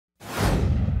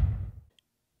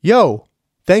Yo,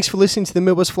 thanks for listening to the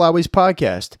Midwest Flyways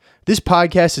podcast. This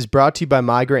podcast is brought to you by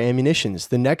Migra Ammunitions,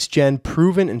 the next-gen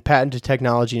proven and patented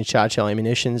technology in shot shell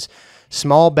ammunitions.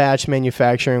 Small batch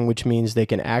manufacturing, which means they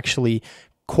can actually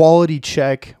quality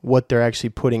check what they're actually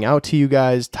putting out to you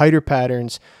guys. Tighter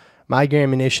patterns. Migra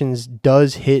Ammunitions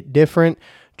does hit different.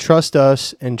 Trust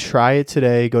us and try it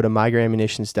today. Go to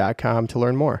migraammunitions.com to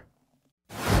learn more.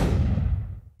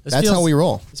 That's how we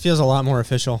roll. This feels a lot more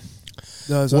official.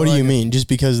 What do you mean? Just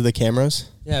because of the cameras?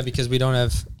 Yeah, because we don't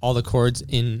have all the cords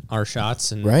in our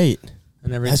shots and right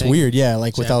and everything. That's weird. Yeah,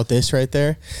 like without this right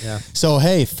there. Yeah. So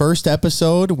hey, first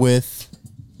episode with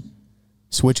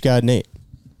Switch God Nate.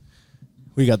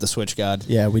 We got the Switch God.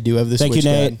 Yeah, we do have the Thank Switch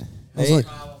you, Nate. God. I was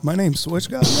like, my name's Switch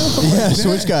God. Yeah,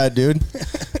 Switch God, dude.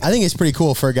 I think it's pretty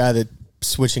cool for a guy that's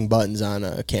switching buttons on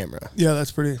a camera. Yeah,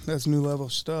 that's new level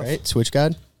stuff. Right? Switch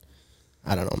God?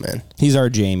 I don't know, man. He's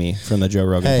our Jamie from the Joe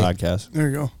Rogan podcast. There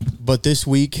you go. But this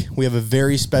week, we have a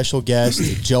very special guest.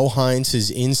 Joe Heinz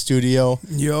is in studio.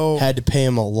 Yo. Had to pay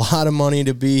him a lot of money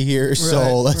to be here,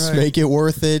 so let's make it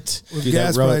worth it. With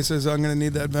gas prices, I'm going to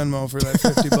need that Venmo for that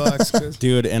 $50.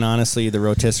 Dude, and honestly, the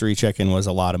rotisserie chicken was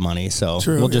a lot of money, so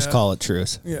we'll just call it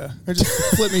truce. Yeah. Or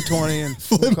just flip me 20 and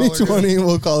flip me 20 and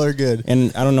we'll call her good.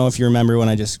 And I don't know if you remember when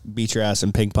I just beat your ass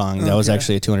in ping pong. That was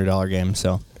actually a $200 game,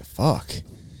 so. Fuck.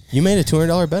 You made a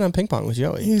 $200 bet on ping pong with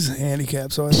Joey. He's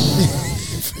handicapped, so I don't know.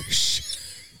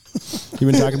 You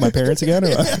been talking to my parents again? Or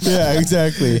what? Yeah,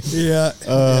 exactly. Yeah.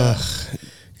 He's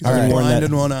blind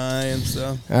in one eye and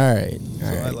stuff. All right.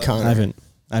 All right, Connor.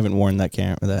 I haven't worn that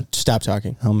that Stop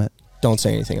talking. helmet. Don't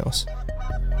say anything else.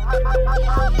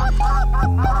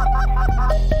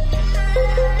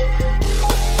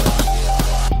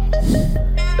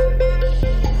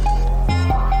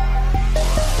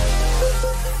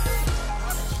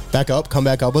 Back up. Come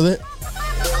back up with it.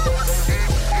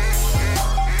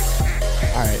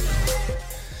 All right.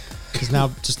 Because now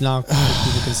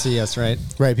people can see us, right?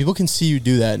 Right. People can see you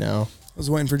do that now. I was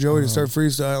waiting for Joey to start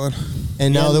freestyling.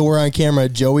 And now that we're on camera,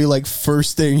 Joey, like,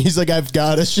 first thing, he's like, I've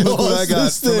got to show Look what I us got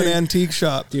this from an thing. antique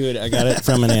shop. Dude, I got it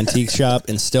from an antique shop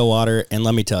in Stillwater, and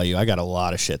let me tell you, I got a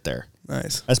lot of shit there.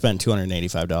 Nice. I spent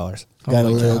 $285. Got a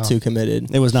little too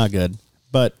committed. It was not good,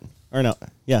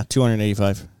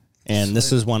 $285. And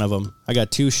this is one of them. I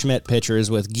got 2 Schmidt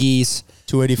pitchers with geese,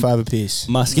 $285 a piece.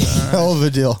 muskie, Hell of a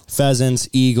deal. pheasants,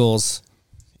 eagles,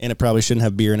 and it probably shouldn't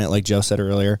have beer in it, like Joe said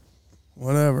earlier,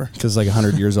 Whatever. because it's like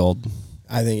 100 years old.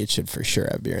 I think it should for sure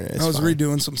have beer in it. It's I was fine.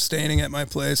 redoing some staining at my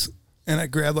place, and I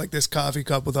grabbed like this coffee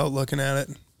cup without looking at it,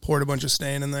 poured a bunch of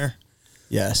stain in there.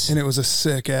 Yes. And it was a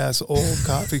sick ass old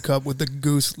coffee cup with the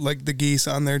goose, like the geese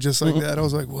on there, just like that. I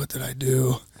was like, what did I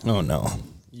do? Oh, no.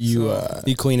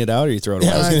 You clean it out or you throw it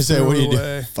yeah, I away? was going to say, what do you do?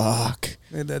 away. Fuck.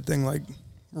 Made that thing like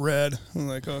red. I'm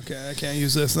like, okay, I can't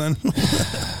use this then.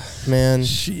 Man.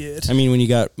 Shit. I mean, when you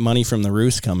got money from the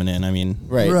Roost coming in, I mean,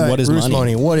 Right. what is Bruce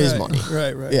money? What is Right, money?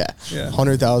 Right. Yeah.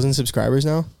 100,000 subscribers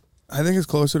now? I think it's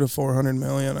closer to 400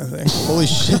 million, I think. Holy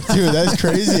shit, dude. That's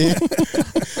crazy.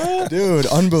 Dude,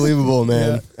 unbelievable,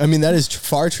 man. Yeah. I mean, that is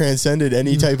far transcended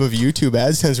any type of YouTube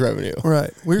AdSense revenue.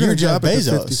 Right. We were You're going to Jeff drop it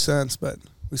to Bezos. 50 cents, but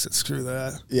we said, screw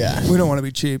that. Yeah. We don't want to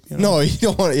be cheap. You know? No, you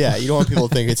don't want. Yeah, you don't want people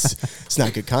to think it's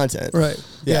not good content. Right.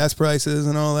 Yeah. Gas prices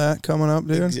and all that coming up,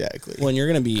 dude. Exactly. Well, and you're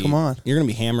going to be, Come on. You're going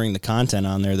to be hammering the content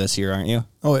on there this year, aren't you?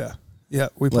 Oh, yeah. Yeah,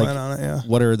 we Like, plan on it, yeah.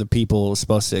 What are the people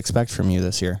supposed to expect from you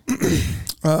this year?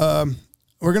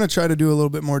 We're going to try to do a little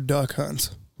bit more duck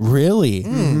hunts. Really?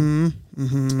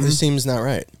 This seems not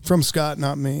right. From Scott,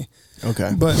 not me.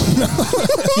 Okay. But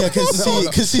Yeah,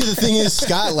 because see, the thing is,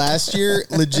 Scott last year,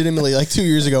 legitimately, like 2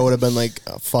 years ago, would have been like,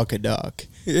 oh, fuck a duck.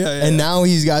 yeah. And now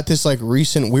he's got this like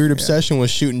recent weird obsession with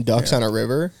shooting ducks on a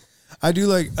river. I do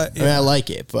like... I mean, I like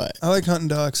it, but I like hunting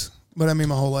ducks, but I mean,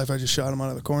 my whole life I just shot them out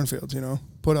of the cornfields, you know?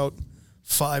 Put out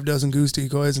 5 dozen goose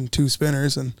decoys and 2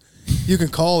 spinners, and you can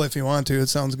call if you want to. It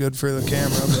sounds good for the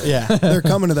camera, but yeah, they're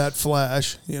coming to that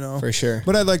flash, you know? for sure.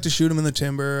 But I'd like to shoot them in the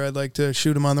timber. I'd like to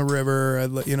shoot them on the river.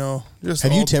 Just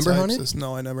Have you all timber types hunted?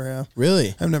 No, I never have.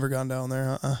 Really? I've never gone down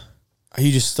there. Are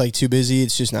you just like too busy?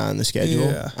 It's just not on the schedule?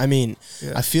 Yeah. I mean,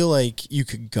 Yeah. I feel like you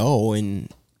could go in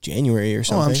January or Oh,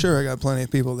 something. I'm sure I got plenty of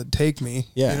people that take me.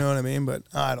 Yeah. You know what I mean? But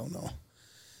I don't know.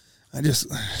 I just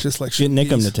like Get shooting Nick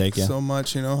 'em geese to take you. so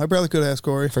much, you know. I probably could ask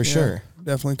Corey. For Yeah, sure.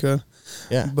 Definitely could.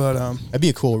 Yeah. But That'd be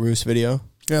a cool roost video.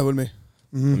 yeah, it would be.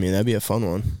 I mean, that'd be a fun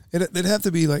one. It'd have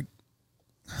to be like,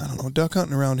 I don't know, duck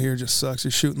hunting around here just sucks.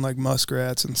 You're shooting like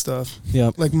muskrats and stuff.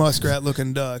 Yep. Like muskrat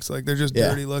looking ducks. Like they're just Yeah.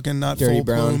 dirty looking, not Dirty full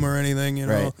brown. plume or anything, you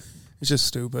know. Right. It's just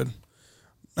stupid.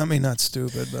 I mean, not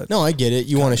stupid, but No, I get it.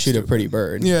 You want to shoot a pretty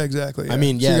bird. yeah, exactly. Yeah. I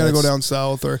mean, so you got to go that's- down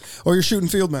south, or you're shooting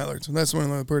field mallards, and that's one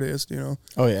of the prettiest, you know.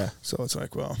 Oh yeah. So it's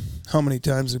like, well, how many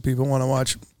times do people want to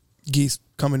watch geese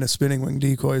come into spinning wing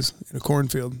decoys in a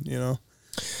cornfield? You know,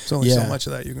 there's only so Yeah. much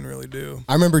of that you can really do.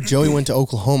 I remember Joey went to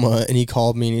Oklahoma and he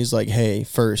called me and he's like, "Hey,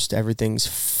 first, everything's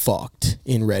fucked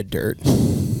in red dirt.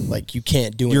 Like you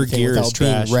can't do Your anything gear is without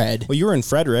trash. being red." Well, you were in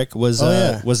Frederick. Was Oh,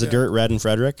 yeah. was the dirt red in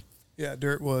Frederick? Yeah,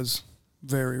 dirt was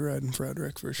very red in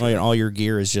Frederick for sure. Well, all your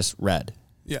gear is just red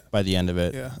Yeah, by the end of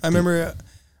it. yeah. I remember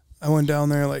I went down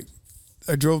there, like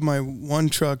I drove my one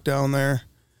truck down there,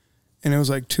 and it was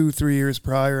like 2-3 years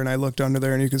prior, and I looked under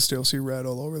there and you could still see red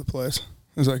all over the place.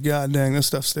 I was like, God dang, this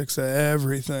stuff sticks to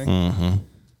everything. Mm-hmm.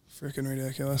 Freaking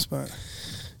ridiculous, but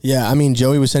Yeah, I mean,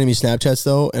 Joey was sending me Snapchats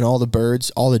though, and all the birds,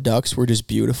 all the ducks were just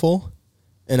beautiful.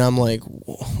 And I'm like,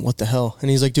 what the hell? And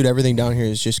he's like, dude, everything down here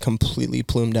is just completely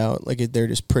plumed out. Like, they're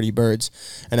just pretty birds.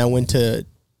 And I went to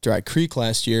Dry Creek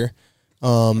last year,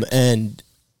 and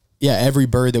yeah, every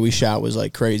bird that we shot was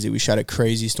like crazy. We shot a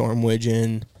crazy storm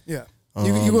widgeon. yeah.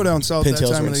 You go down south that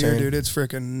pintails time were of the year, insane. dude, it's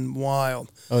freaking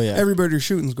wild. Oh yeah, Every bird you're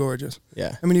shooting's gorgeous.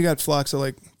 yeah. I mean, you got flocks of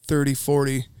like 30,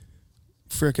 40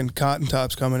 freaking cotton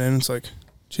tops coming in. It's like,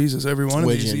 Jesus, every one of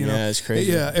these, Widgeon, you know. yeah, it's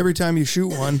crazy. Yeah, every time you shoot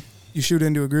one, you shoot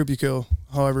into a group, you kill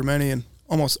however many, and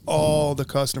almost all the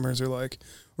customers are like,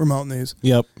 we're mounting these,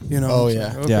 Yep. you know. Oh, It's yeah.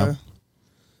 like, okay. Yeah.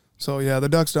 So, yeah, the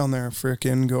ducks down there are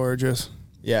freaking gorgeous.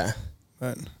 Yeah,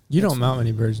 But You don't mount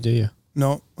any birds, do you?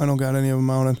 no, I don't got any of them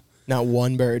mounted. not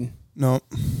one bird. No.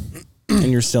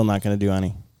 And you're still not going to do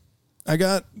any. I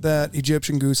got that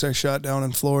Egyptian goose I shot down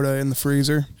in Florida in the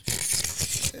freezer.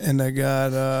 And I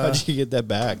got How'd you get that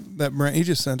back? that brand. He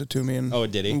just sent it to me in Oh,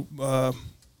 did he?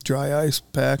 dry ice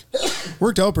pack.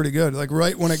 Worked out pretty good. Like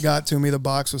right when it got to me, the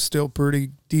box was still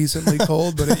pretty decently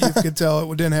cold, but you could tell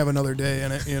it didn't have another day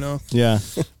in it, you know. Yeah.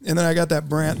 And then I got that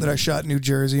Brant that I shot in New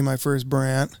Jersey, my first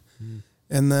Brant.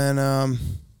 And then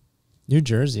New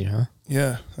Jersey, huh?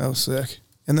 yeah, that was sick.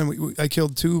 And then I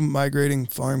killed 2 migrating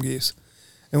farm geese.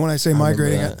 And when I say remember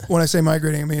migrating, that. when I say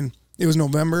migrating, I mean it was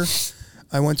November.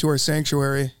 I went to our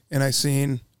sanctuary and I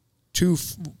seen 2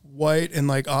 white and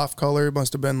like off color,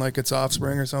 must have been like its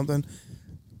offspring or something,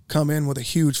 come in with a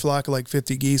huge flock of like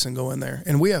 50 geese and go in there.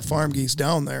 And we have farm geese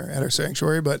down there at our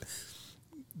sanctuary, but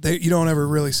you don't ever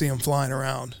really see them flying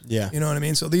around. Yeah. You know what I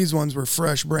mean? So these ones were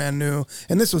fresh, brand new.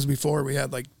 And this was before we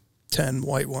had like 10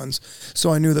 white ones.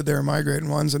 So I knew that they were migrating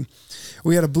ones. And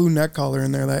we had a blue neck collar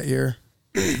in there that year,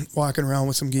 walking around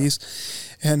with some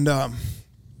geese. And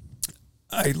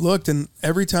I looked, and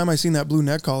every time I seen that blue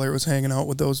neck collar, it was hanging out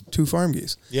with those 2 farm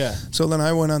geese. Yeah, So then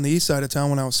I went on the east side of town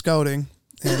when I was scouting,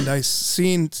 and I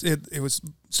seen it was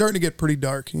starting to get pretty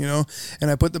dark, you know, and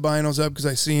I put the binos up because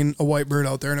I seen a white bird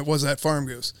out there, and it was that farm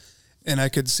goose. And I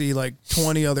could see like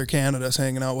 20 other Canadas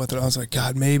hanging out with it. I was like,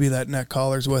 God, maybe that neck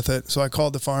collar's with it. So I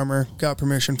called the farmer, got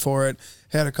permission for it,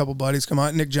 had a couple buddies come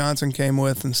out. Nick Johnson came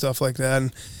with and stuff like that.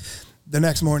 And the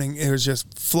next morning, it was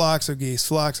just flocks of geese.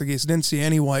 Didn't see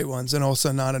any white ones. And all of a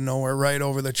sudden, out of nowhere, right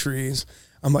over the trees,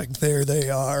 I'm like, there they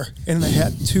are. And they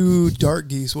had 2 dark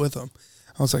geese with them.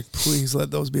 I was like, please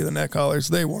let those be the neck collars.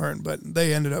 They weren't, but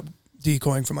they ended up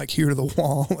decoying from like here to the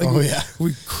wall. Like, Oh, yeah.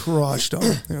 we crushed them.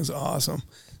 It was awesome.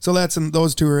 So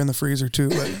those 2 are in the freezer too.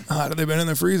 But they've been in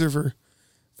the freezer for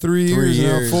 3 years,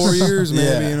 years. now, 4 years maybe.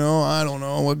 Yeah. You know, I don't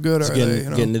know what good are they. You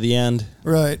know? Getting to the end.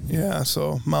 Right? Yeah.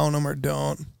 So mount them or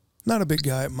don't. Not a big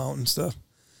guy at mountain stuff.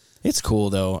 It's cool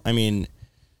though. I mean,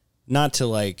 not to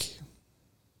like,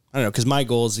 I don't know, because my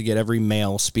goal is to get every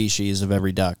male species of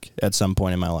every duck at some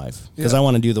point in my life. Because Yeah. I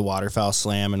want to do the waterfowl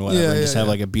slam and whatever, Yeah, and yeah, just have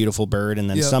yeah. like a beautiful bird, and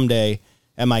then Yep. someday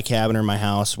at my cabin or my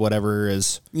house, whatever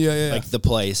is Yeah. like the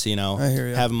place, you know, I hear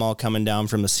ya. have them all coming down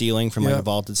from the ceiling, from like Yep. a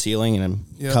vaulted ceiling, and then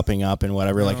Yep. cupping up and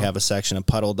whatever. Like Yeah. have a section of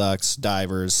puddle ducks,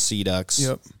 divers, sea ducks.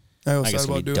 Yep. I always I guess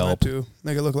thought it'd about be doing dope. that too.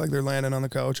 Make it look like they're landing on the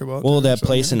couch about. Well, there or that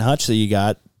place something. in Hutch that you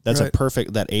got, that's a Right.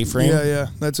 perfect, that A-frame. Yeah.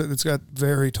 That's it. It's got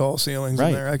very tall ceilings Right.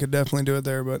 in there. I could definitely do it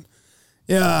there, but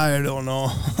yeah, I don't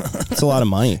know. It's a lot of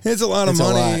money. It's a lot of It's a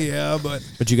money. lot. Yeah, but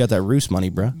But you got that roost money,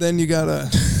 bro. then you gotta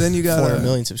 400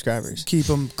 million subscribers. keep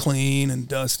them clean and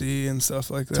dusty and stuff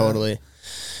like that. Totally.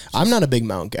 I'm not a big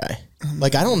mount guy.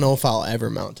 Like, I don't know if I'll ever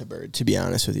mount a bird, to be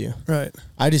honest with you. Right.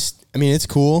 I mean, it's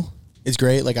cool. It's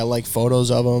great. Like, I like photos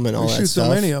of them and all You that shoot stuff.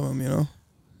 so many of them, you know.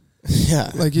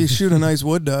 Yeah. Like you shoot a nice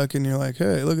wood duck, and you're like,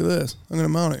 "Hey, look at this! I'm gonna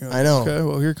mount it." You're like, I know. Okay,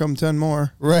 well, here come 10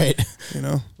 more. Right. You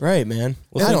know. Right, man.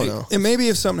 I don't know. And maybe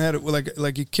if something had it,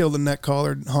 like you killed a neck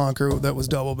collared honker that was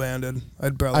double banded,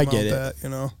 I'd probably I mount get it. that. You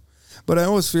know. But I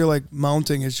always feel like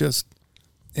mounting is just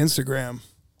Instagram,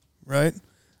 right?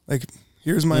 Like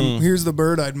Here's the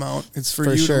bird I'd mount. It's for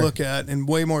you sure. to look at, and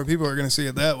way more people are going to see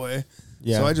it that way.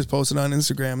 Yeah. So I just posted on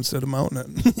Instagram instead of mounting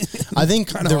it. I think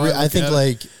Kinda how I look at it.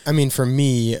 like, I mean, for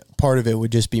me, part of it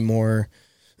would just be more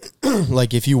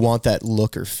like if you want that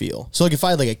look or feel. So like if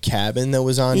I had like a cabin that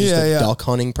was on just a duck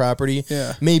hunting property,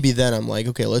 maybe then I'm like,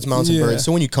 okay, let's mount some birds.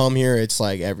 So when you come here, it's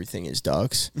like everything is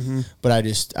ducks. But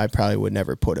I probably would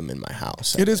never put them in my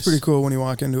house. It is pretty cool when you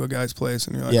walk into a guy's place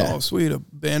and you're like, oh, sweet, a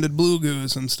banded blue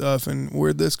goose and stuff, and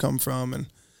where'd this come from? And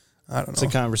I don't know. It's a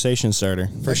conversation starter.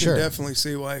 I can definitely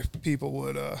see why people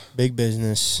would. Big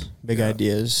business, big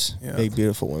ideas, big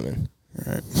beautiful women.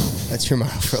 All right. That's your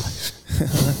motto for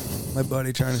life. My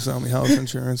buddy trying to sell me health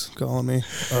insurance, calling me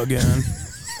again.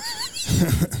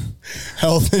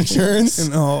 Health insurance?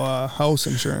 No, house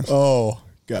insurance. Oh,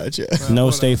 gotcha. No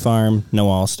State Farm, no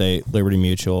Allstate, Liberty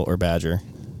Mutual, or Badger.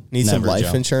 Need some Never, life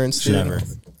Joe. insurance, dude? Never.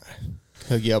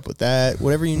 Hook you up with that.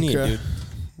 Whatever you need, dude.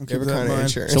 Whatever kind of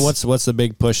insurance. So what's the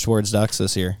big push towards ducks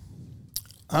this year?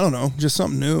 I don't know, just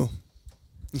something new.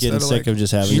 Getting sick of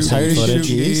just having the tired same of footage?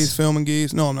 shooting geese, filming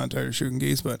geese. No, I'm not tired of shooting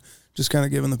geese, but just kind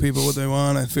of giving the people what they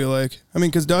want. I feel like, I mean,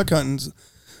 because duck hunting's,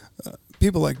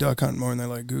 people like duck hunting more than they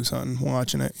like goose hunting.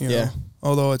 Watching it, you know.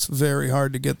 Although it's very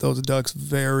hard to get those ducks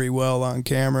very well on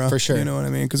camera, for sure. You know what I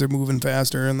mean? Because they're moving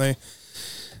faster, and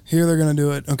here they're gonna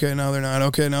do it. Okay, now they're not.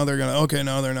 Okay, now they're gonna. Okay,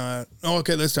 now they're not. Oh,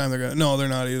 okay, this time they're gonna. No, they're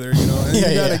not either. You know.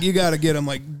 And you gotta get them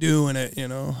like doing it. You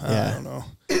know. I don't know.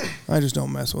 I just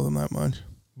don't mess with them that much.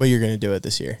 But you're going to do it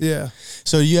this year. Yeah.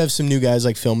 So you have some new guys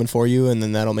like filming for you, and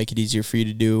then that'll make it easier for you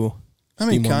to do. I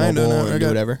mean, kind of. I got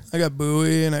whatever. I got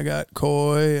Bowie and I got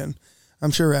Coy, and I'm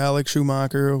sure Alex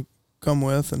Schumacher will come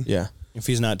with. And if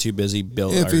he's not too busy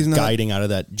guiding out of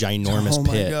that ginormous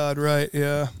pit. Oh my God! Right?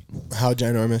 Yeah. How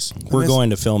ginormous? We're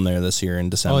going to film there this year in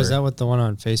December. Oh, is that what the one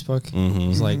on Facebook? Mm-hmm.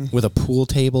 It's like with a pool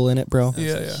table in it, bro.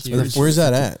 Yeah. Where's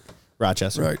that at?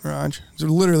 Rochester. Right, Raj. It's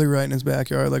literally right in his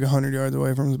backyard, like 100 yards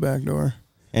away from his back door.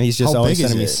 And he's just always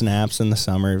sending me snaps in the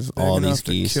summer of all these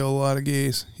geese. To kill a lot of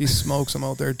geese. He smokes them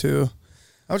out there too.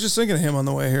 I was just thinking of him on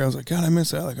the way here. I was like, God, I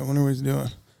miss Alec. I wonder what he's doing.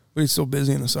 But he's so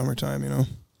busy in the summertime, you know.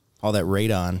 All that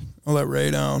radon. All that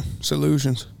radon.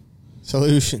 Solutions.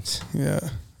 Yeah.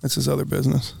 That's his other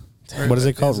business. What is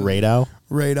it called? Radon?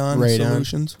 Radon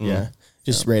Solutions. Yeah.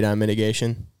 Just radon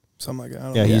mitigation. Something like that. I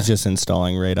don't Yeah, know. he's just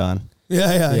installing radon.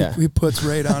 Yeah. He puts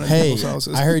radon in people's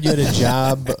houses. I heard you had a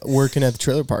job working at the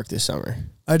trailer park this summer.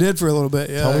 I did for a little bit,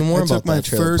 yeah. Tell me more I about took my that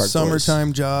Trailer first Park Boys.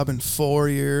 summertime job in 4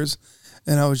 years,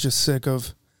 and I was just sick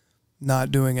of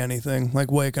not doing anything,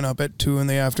 like waking up at 2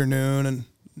 p.m. and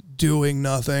doing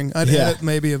nothing. I'd edit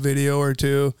maybe a video or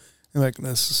two, and like,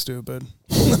 this is stupid.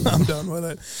 I'm done with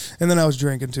it. And then I was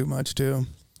drinking too much too,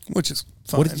 which is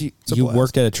fine. What did you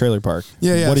worked at a trailer park?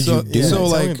 Yeah. What did you do? So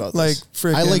Tell me about this.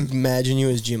 freaking, I imagine you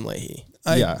as Jim Leahy.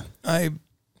 I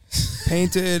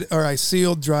painted or I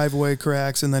sealed driveway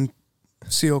cracks and then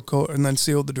sealed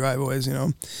the driveways, you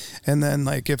know. And then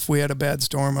like if we had a bad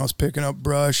storm, I was picking up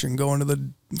brush and going to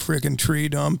the freaking tree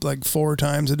dump like 4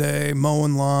 times a day,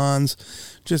 mowing lawns,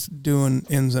 just doing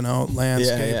ins and out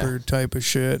landscaper type of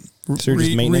shit. So you're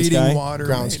just maintenance reading guy? water,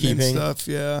 Groundskeeping maintenance stuff.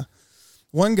 Yeah.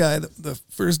 One guy, the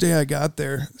first day I got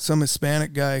there, some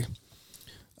Hispanic guy,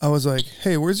 I was like,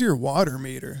 "Hey, where's your water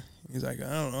meter?" He's like,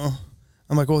 "I don't know."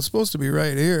 I'm like, "Well, it's supposed to be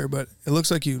right here, but it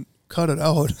looks like you cut it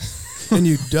out and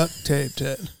you duct taped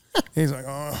it." He's like,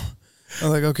 "Oh." I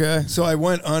was like, "Okay." So I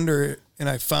went under it and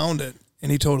I found it,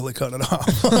 and he totally cut it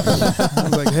off. I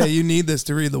was like, "Hey, you need this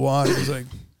to read the water." He's like,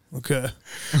 "Okay."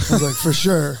 I was like, "For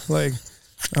sure. Like,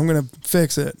 I'm gonna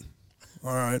fix it."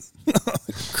 All right.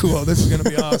 Cool. This is going to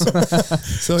be awesome.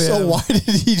 So why did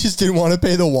he just didn't want to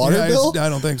pay the water bill? I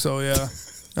don't think so. Yeah.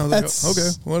 I was like, okay,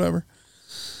 whatever.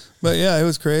 But yeah, it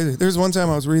was crazy. There's one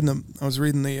time I was reading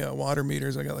the water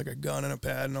meters. I got like a gun and a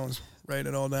pad and I was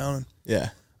writing it all down.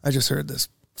 And I just heard this,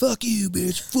 "Fuck you,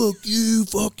 bitch. Fuck you.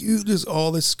 Fuck you." Just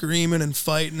all this screaming and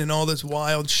fighting and all this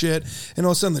wild shit. And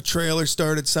all of a sudden the trailer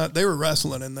started they were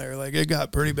wrestling in there. Like it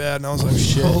got pretty bad. And I was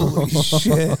like, holy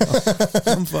shit.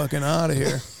 I'm fucking out of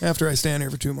here. After I stand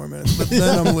here for 2 more minutes. But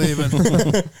then I'm leaving.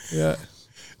 Yeah.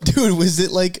 Dude,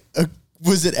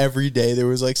 was it every day there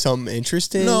was like something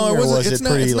interesting? No, it wasn't. Was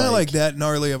it's not like that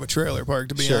gnarly of a trailer park,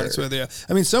 to be honest with you.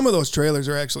 I mean, some of those trailers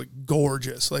are actually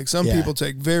gorgeous. Like some people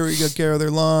take very good care of their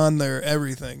lawn, their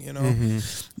everything, you know. Mm-hmm.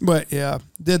 But yeah,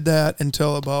 did that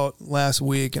until about last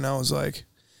week, and I was like,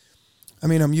 I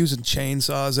mean, I'm using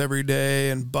chainsaws every day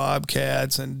and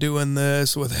bobcats and doing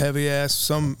this with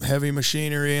some heavy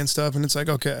machinery and stuff. And it's like,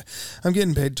 okay, I'm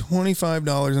getting paid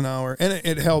 $25 an hour. And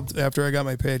it helped after I got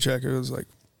my paycheck. It was like,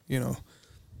 you know,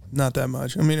 not that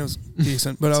much. I mean, it was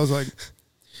decent, but I was like,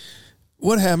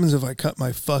 what happens if I cut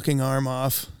my fucking arm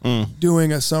off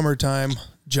doing a summertime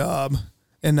job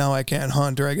and now I can't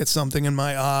hunt, or I get something in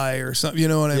my eye or something, you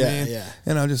know what I mean? Yeah.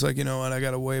 And I'm just like, you know what, I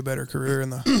got a way better career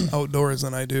in the outdoors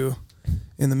than I do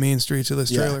in the mean streets of this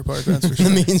trailer park, that's for sure.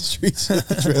 The mean streets of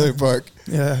the trailer park.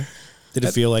 Yeah. Did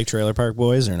it feel like Trailer Park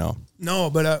Boys or no? No,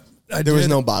 but There was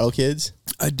no bottle kids?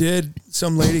 I did.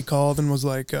 Some lady called and was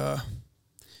like,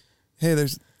 hey,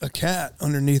 there's a cat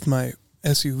underneath my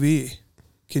SUV.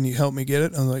 Can you help me get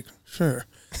it? I was like, sure.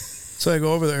 So I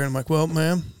go over there and I'm like, well,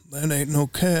 ma'am, that ain't no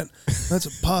cat. That's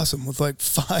a possum with like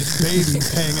 5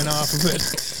 babies hanging off of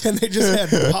it. And they just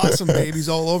had possum babies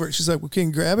all over it. She's like, well, can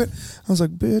you grab it? I was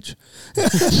like, bitch,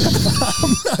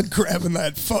 I'm not grabbing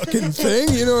that fucking thing.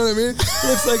 You know what I mean?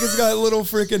 Looks like it's got little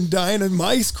freaking dying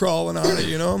mice crawling on it,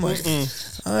 you know? I'm like,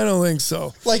 I don't think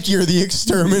so. Like you're the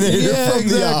exterminator from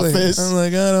the office. I'm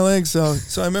like, I don't think so.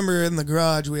 So I remember in the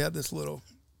garage, we had this little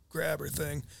grabber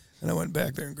thing. And I went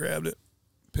back there and grabbed it,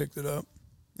 picked it up.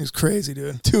 It was crazy,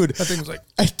 dude. Dude, That thing was like,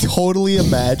 I totally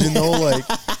imagine though, like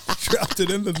dropped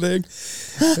it in the thing.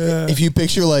 if you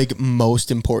picture like most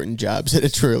important jobs at a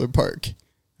trailer park,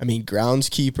 I mean,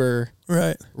 groundskeeper,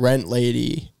 Right. rent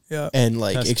lady, Yeah. and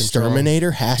like Pest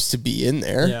exterminator has to be in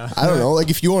there. Yeah. I don't know.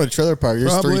 Like if you own a trailer park,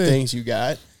 there's Probably. 3 things you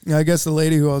got. Yeah, I guess the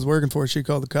lady who I was working for, she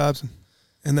called the cops.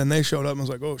 And then they showed up and was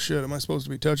like, oh, shit, am I supposed to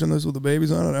be touching this with the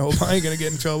babies on it? I hope I ain't going to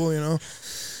get in trouble, you know?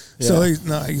 So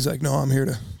he's like, no, I'm here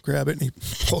to grab it. And he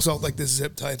pulls out like this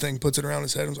zip tie thing, puts it around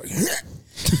his head, and was like,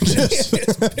 just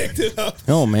picked it up.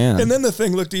 Oh, man. And then the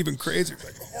thing looked even crazier.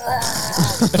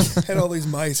 Like, had all these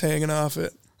mice hanging off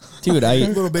it. Dude,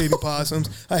 Little baby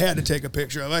possums. I had to take a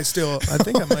picture of it. I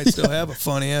think I might still have a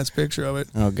funny ass picture of it.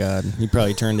 oh, God. You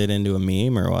probably turned it into a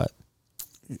meme or what?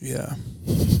 Yeah.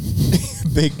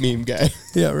 Big meme guy.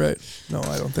 Yeah, right. No,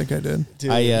 I don't think I did.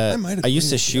 Dude. I might have I used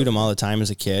to deleted shoot them all the time as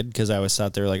a kid because I always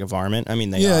thought they were like a varmint. I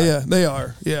mean, they Yeah, are. yeah, they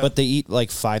are. Yeah. But they eat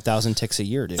like 5,000 ticks a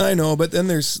year, dude. I know, but then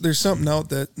there's something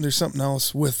there's something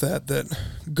else with that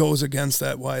goes against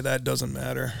that, why that doesn't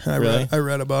matter. Really? I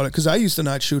read about it because I used to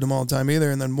not shoot them all the time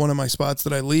either. And then one of my spots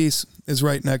that I lease is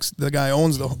right next. The guy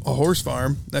owns a horse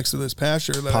farm next to this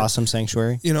pasture. That Possum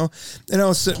sanctuary. you know, and I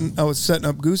was setting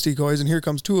up goose decoys, and here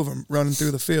comes 2 of them running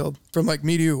through the field from like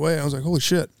me to you away. I was like, holy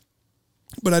shit!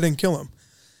 But I didn't kill him.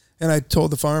 And I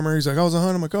told the farmer, he's like, I was a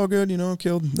hunt. I'm like, oh, good, you know,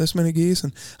 killed this many geese.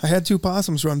 And I had 2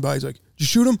 possums run by. He's like, did you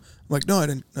shoot him? I'm like, no, I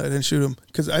didn't shoot him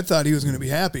because I thought he was going to be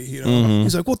happy, you know.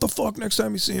 He's like, what the fuck? Next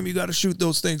time you see him, you got to shoot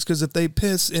those things because if they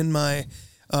piss in my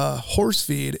horse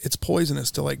feed, it's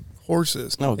poisonous to like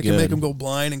horses. Oh, it can good. make them go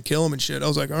blind and kill them and shit. I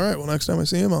was like, all right, well, next time I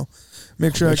see him, I'll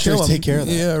make sure I sure kill to him. take care of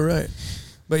that. Yeah, right.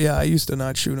 But yeah, I used to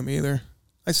not shoot them either.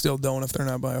 I still don't if they're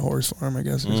not by a horse farm, I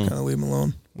guess. I just kind of leave them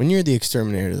alone. When you're the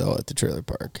exterminator though at the trailer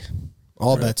park,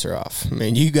 all bets are off. I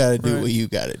mean, you got to do Right. what you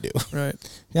got to do. Right.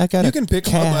 Yeah, I got You can pick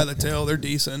them up by the tail. They're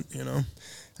decent, you know.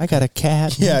 I got a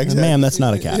cat. Yeah, exactly. Ma'am, that's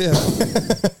not a cat. Yeah.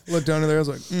 Looked under there. I was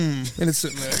like, and it's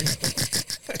sitting there.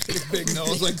 I got a big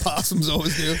nose like possums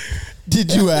always do.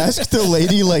 Did you ask the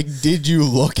lady, like, did you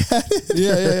look at it?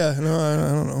 Yeah. No, I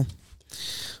don't know.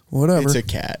 Whatever. It's a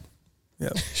cat. yeah.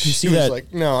 She see was that-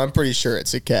 like, no, I'm pretty sure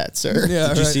it's a cat, sir. Yeah.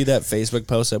 Did you right. see that Facebook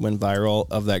post that went viral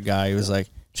of that guy who was like,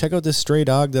 check out this stray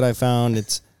dog that I found.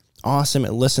 It's awesome.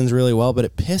 It listens really well, but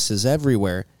it pisses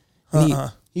everywhere.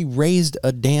 And he raised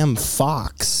a damn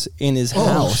fox in his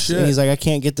house. shit. And he's like, I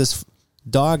can't get this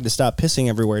dog to stop pissing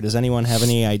everywhere. Does anyone have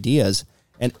any ideas?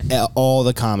 And all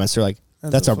the comments are like,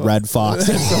 that's a red fox.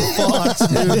 It's a fox,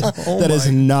 dude. Oh That is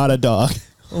my- not a dog.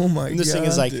 Oh my And god. this thing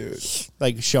is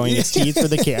like showing its teeth for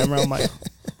the camera. I'm like,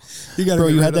 you gotta bro,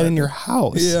 get you rid had of that in your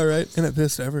house. Yeah, right. And it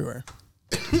pissed everywhere.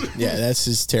 Yeah, that's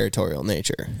his territorial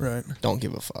nature. Right. Don't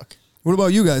give a fuck. What about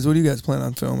you guys? What do you guys plan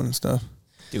on filming and stuff?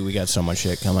 Dude, we got so much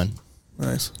shit coming.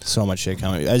 Nice. So much shit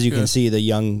coming. As you can Good. see, the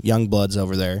young bloods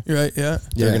over there, You're right. Yeah.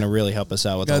 they're Yeah. going to really help us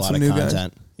out with Got a lot some of new guys.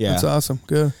 content. Yeah. That's awesome.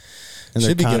 Good. And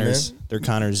they're Should be good, Connor's, they're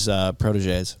Connor's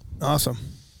proteges. Awesome.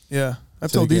 Yeah. I've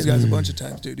So told these good. guys a bunch of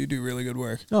times, dude. You do really good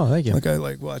work. Oh, thank you. Like I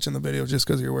like watching the videos just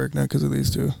because of your work, not because of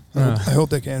these two. I Uh. hope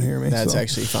they can't hear me. That's so.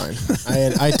 actually fine.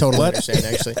 I totally understand,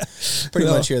 actually. Pretty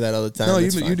No. much hear that all the time. No,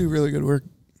 That's you fine. do really good work.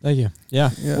 Thank you.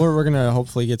 Yeah, Yeah. we're gonna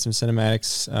hopefully get some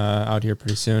cinematics out here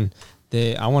pretty soon.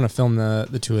 I want to film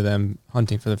the 2 of them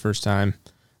hunting for the first time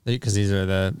because these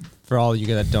are for all you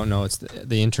guys that don't know, it's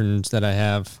the interns that I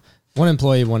have. 1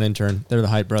 employee, 1 intern. They're the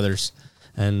Height brothers,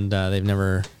 and they've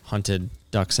never hunted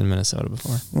ducks in Minnesota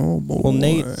before. Oh boy. Well,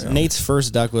 Nate's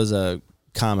first duck was a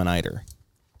common eider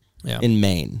Yeah. in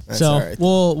Maine. That's So all right.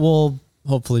 we'll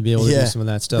hopefully be able to Yeah. do some of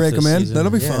that stuff. Break this 'em in. season.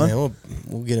 That'll be Yeah, fun. man,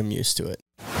 we'll get him used to it.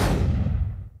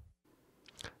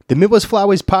 The Midwest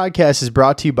Flyways podcast is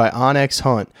brought to you by Onyx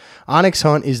Hunt. Onyx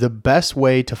Hunt is the best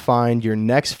way to find your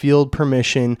next field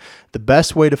permission, the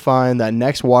best way to find that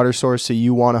next water source that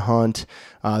you want to hunt.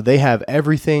 They have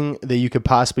everything that you could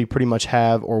possibly pretty much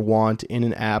have or want in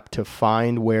an app to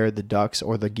find where the ducks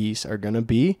or the geese are going to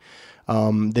be.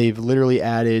 They've literally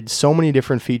added so many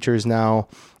different features now.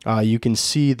 You can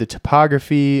see the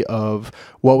topography of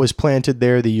what was planted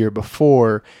there the year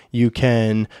before. You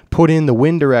can put in the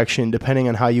wind direction depending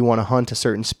on how you want to hunt a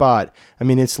certain spot. I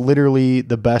mean, it's literally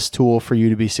the best tool for you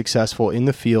to be successful in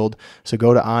the field. So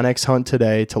go to Onyx Hunt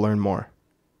today to learn more.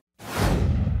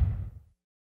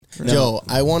 Joe,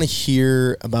 I want to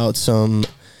hear about some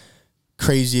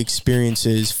crazy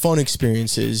experiences, fun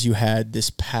experiences you had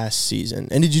this past season.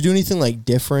 And did you do anything like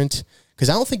different? Because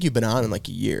I don't think you've been on in like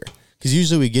a year. Because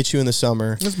usually we get you in the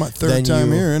summer. This is my third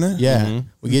time here, isn't it? Yeah. Mm-hmm.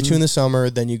 We get you in the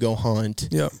summer, then you go hunt.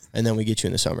 Yep. And then we get you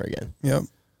in the summer again.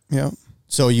 Yep.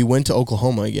 So you went to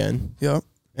Oklahoma again. Yep.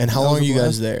 And how That long was are you a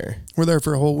guys blast. there? We're there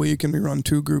for a whole week, and we run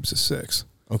 2 groups of 6.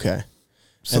 Okay.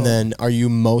 So And then are you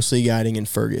mostly guiding in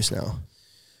Fergus now?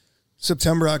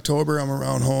 September, October, I'm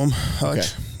around home, Hutch. Okay.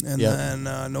 And Yep.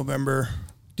 then November,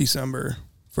 December,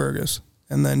 Fergus.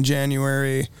 And then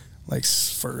January, like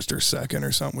 1st or 2nd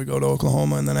or something, we go to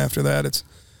Oklahoma. And then after that, it's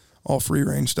all free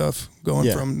range stuff, going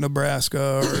Yeah. from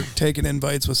Nebraska or taking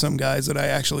invites with some guys that I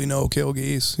actually know kill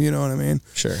geese. You know what I mean?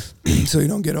 Sure. So you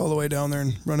don't get all the way down there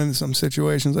and run into some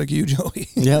situations like you, Joey.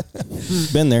 Yep.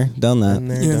 Been there, done that. Been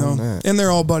there, You done know, that. and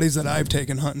they're all buddies that I've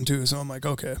taken hunting too. So I'm like,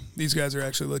 okay, these guys are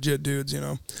actually legit dudes, you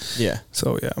know? Yeah.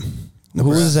 So yeah. Who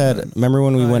was that? Nebraska. Remember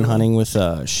when we went Iowa. hunting with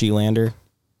Sheelander?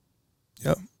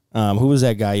 Yep. Who was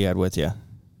that guy you had with you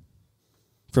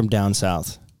from down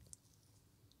south?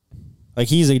 Like,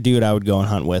 he's a dude I would go and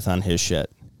hunt with on his shit.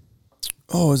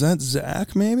 Oh, is that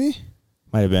Zach maybe?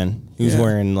 Might have been. He was Yeah.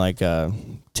 wearing like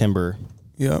timber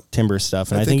Yep.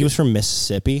 stuff, and I I think think he was from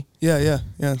Mississippi. Yeah,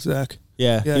 Zach.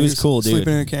 Yeah, Yeah, he was cool, dude.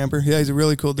 Sleeping in a camper. Yeah, he's a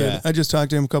really cool dude. Yeah. I just talked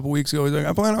to him a couple weeks ago. He's like,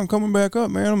 I plan on coming back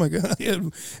up, man. I'm like, yeah,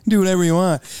 do whatever you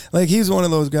want. Like, he's one of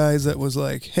those guys that was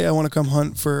like, hey, I want to come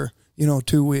hunt for,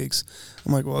 2 weeks.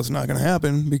 I'm like, well, it's not going to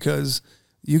happen because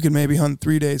you can maybe hunt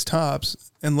 3 days tops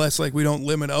unless, like, we don't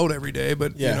limit out every day.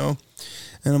 But, Yeah.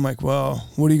 And I'm like, well,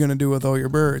 what are you going to do with all your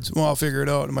birds? Well, I'll figure it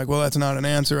out. I'm like, well, that's not an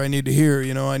answer I need to hear.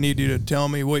 I need you to tell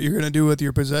me what you're going to do with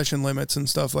your possession limits and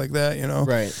stuff like that,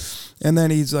 Right. And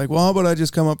then he's like, well, how about I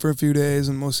just come up for a few days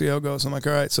and we'll see how it goes. I'm like,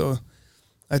 all right. So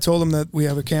I told him that we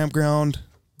have a campground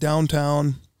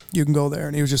downtown. You can go there.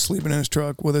 And he was just sleeping in his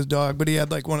truck with his dog, but he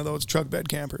had like one of those truck bed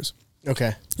campers. Okay.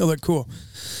 I was like, cool.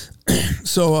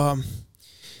 So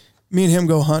me and him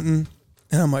go hunting,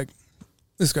 and I'm like,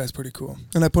 this guy's pretty cool.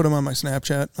 And I put him on my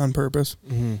Snapchat on purpose.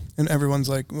 Mm-hmm. And everyone's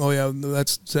like, oh, yeah,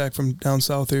 that's Zach from down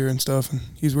south here and stuff. And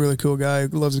he's a really cool guy.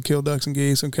 Loves to kill ducks and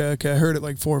geese. Okay. I heard it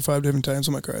like 4 or 5 different times.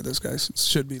 I'm like, all right, this guy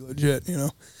should be legit,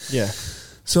 Yeah.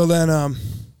 So then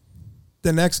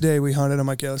the next day we hunted. I'm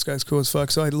like, yeah, this guy's cool as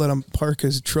fuck. So I let him park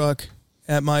his truck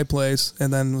at my place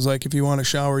and then was like, if you want a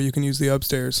shower, you can use the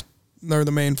upstairs or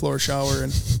the main floor shower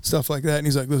and stuff like that. And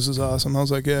he's like, this is awesome. I was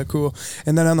like, yeah, cool.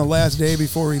 And then on the last day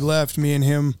before he left, me and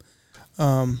him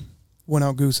went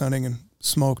out goose hunting and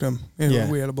smoked him. And Yeah.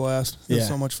 we had a blast. It was Yeah.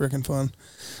 so much freaking fun.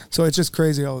 So it's just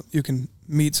crazy how you can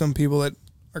meet some people that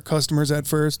are customers at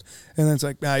first, and then it's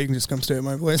like, you can just come stay at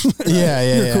my place. Yeah,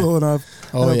 You're yeah. cool enough.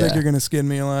 Oh, I don't yeah. think you're going to skin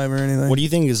me alive or anything. What do you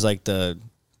think is like the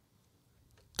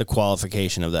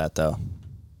qualification of that, though?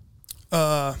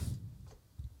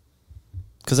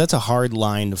 Because that's a hard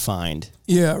line to find.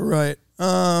 Yeah, right.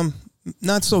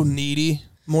 Not so needy,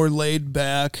 more laid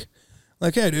back.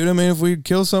 Like, hey, dude, I mean, if we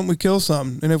kill something, we kill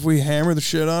something. And if we hammer the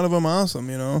shit out of them, awesome,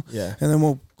 Yeah. And then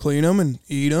we'll clean them and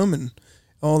eat them and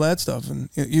all that stuff. And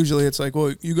usually it's like,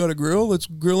 well, you got a grill? Let's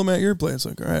grill them at your place.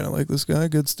 Like, all right, I like this guy.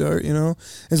 Good start,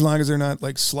 As long as they're not,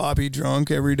 like, sloppy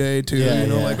drunk every day, too. Yeah,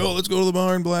 yeah. Like, oh, let's go to the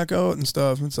bar and black out and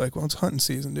stuff. And it's like, well, it's hunting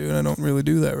season, dude. I don't really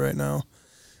do that right now.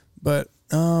 But,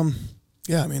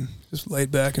 yeah, I mean, just laid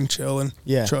back and chill and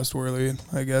Yeah. trustworthy,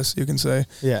 I guess you can say.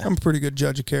 Yeah. I'm a pretty good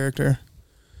judge of character.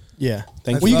 Yeah.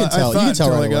 Thank Well, you. you can tell. I You can thought tell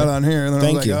until right I got away. on here, and then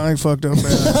Thank I was you. like, I fucked up,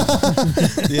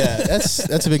 man. Yeah,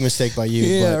 that's a big mistake by you.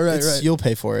 Yeah, but right, it's- right. You'll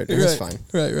pay for it. It's fine.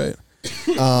 Right.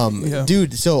 Yeah.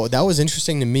 Dude, so that was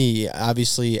interesting to me.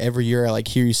 Obviously, every year I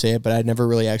hear you say it, but I'd never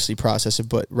really actually process it.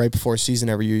 But right before season,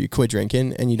 every year you quit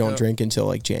drinking, and you don't Yep. drink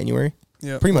until January.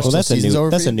 Yeah. Pretty much. Well, till that's a season's over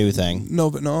that's for a you? new thing. No,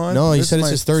 but no. No, you this said is it's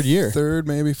my his third year. Third,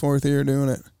 maybe 4th year doing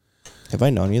it. Have I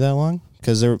known you that long?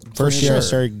 Because the first year I sure.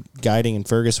 started guiding in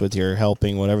Fergus with your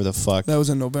helping, whatever the fuck. That was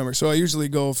in November. So I usually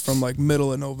go from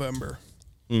middle of November.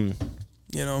 Mm.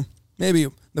 Maybe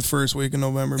the first week in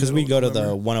November. Because we go to the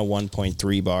November.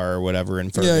 101.3 bar or whatever in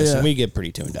Fergus, yeah. and we get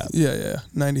pretty tuned up. Yeah,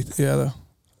 90. Yeah,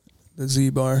 the Z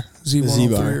bar, Z103 Z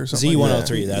bar. or something. Z103, like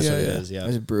that. that's yeah, what it yeah. is. Yeah.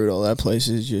 That's brutal. That place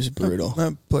is just brutal.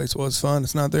 That place was fun.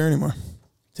 It's not there anymore.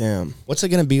 Damn. What's it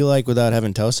going to be like without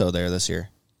having Toso there this year?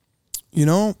 You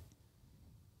know,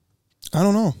 I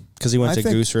don't know. Because he went I to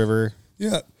think- Goose River.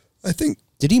 Yeah, I think.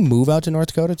 Did he move out to North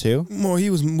Dakota too? Well,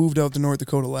 he was moved out to North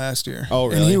Dakota last year.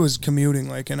 Oh, And really? he was commuting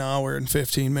like an hour and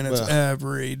 15 minutes Ugh.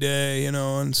 every day, you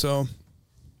know, and so.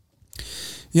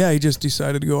 Yeah, he just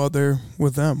decided to go out there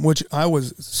with them, which I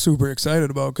was super excited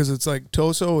about because it's like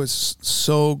Toso is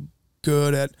so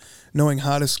good at knowing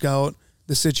how to scout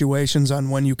the situations on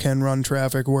when you can run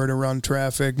traffic, where to run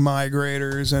traffic,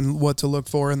 migrators, and what to look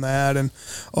for in that, and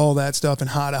all that stuff,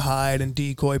 and how to hide and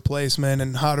decoy placement,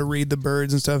 and how to read the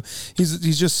birds and stuff. He's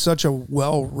just such a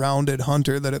well-rounded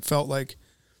hunter that it felt like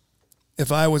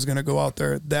if I was going to go out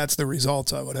there, that's the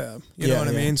results I would have. You know what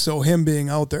I mean? So him being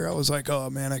out there, I was like, oh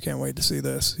man, I can't wait to see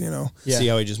this, you know? Yeah. See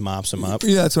how he just mops him up?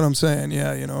 Yeah, that's what I'm saying.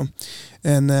 Yeah, you know?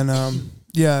 And then,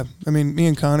 yeah, I mean, me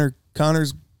and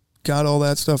Connor's got all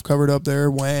that stuff covered up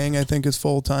there. Wang, I think, is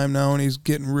full-time now, and he's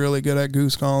getting really good at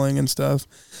goose calling and stuff.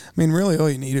 I mean, really all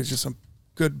you need is just some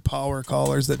good power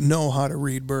callers that know how to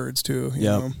read birds too, you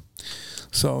know?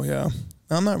 So, yeah,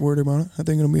 I'm not worried about it. I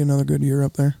think it'll be another good year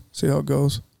up there. See how it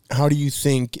goes. How do you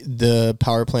think the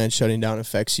power plant shutting down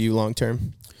affects you long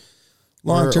term?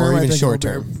 Long term, or I even think short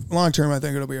it'll be term? Long term, I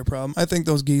think it'll be a problem. I think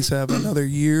those geese have another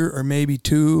year or maybe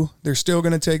two. They're still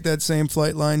going to take that same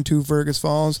flight line to Fergus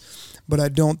Falls, but I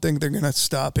don't think they're going to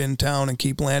stop in town and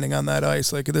keep landing on that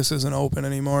ice. Like, this isn't open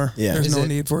anymore. Yeah. There's Is no it-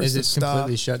 need for us Is to it stop.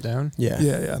 completely shut down? Yeah.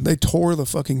 Yeah. They tore the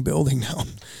fucking building down.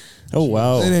 Oh,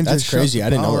 wow. They didn't that's just shut crazy. the I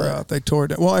didn't know power that. out. They tore it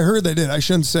down. Well, I heard they did. I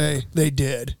shouldn't say they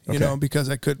did, you Okay. know, because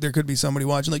there could be somebody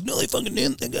watching like, no, they fucking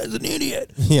didn't. That guy's an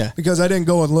idiot. Yeah. Because I didn't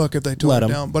go and look if they tore Let it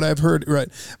 'em. down. But I've heard, right,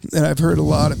 and I've heard a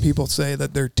lot of people say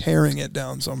that they're tearing it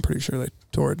down, so I'm pretty sure they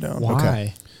tore it down.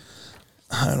 Why?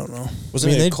 I don't know. Was I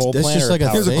mean, it a coal that's plant just or like a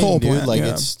power Here's a thing, coal dude. plant, Like yeah.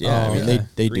 it's yeah. Oh, I mean, okay.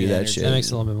 they do Green that energy. shit. That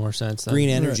makes a little bit more sense. Then. green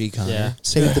energy, Connor? Yeah.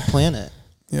 Save the planet.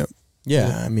 Yep.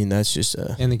 Yeah, I mean that's just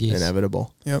And the geese.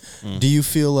 inevitable. Yep. Do you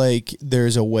feel like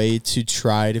there's a way to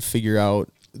try to figure out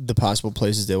the possible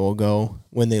places they will go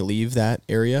when they leave that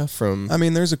area from? I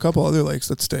mean, there's a couple other lakes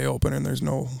that stay open and there's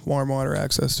no warm water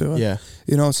access to it. Yeah.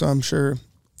 You know, so I'm sure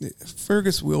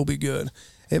Fergus will be good.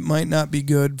 It might not be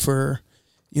good for,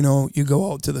 you know, you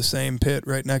go out to the same pit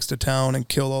right next to town and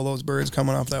kill all those birds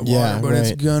coming off that water. Yeah, But it's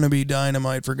right. going to be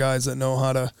dynamite for guys that know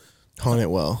how to, Hunt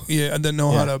it well. that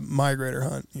know Yeah. how to migrator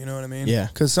hunt. You know what I mean? Yeah.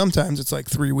 Because sometimes it's like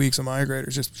 3 weeks of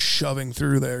migrators just shoving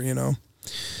through there, you know?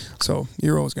 So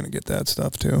you're always going to get that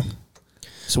stuff too.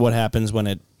 So what happens when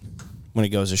it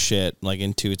goes to shit? Like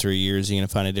in 2 or 3 years, are you gonna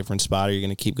find a different spot, or are you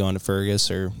gonna keep going to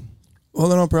Fergus? Or Well,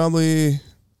 then I'll probably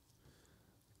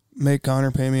make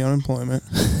Connor pay me unemployment.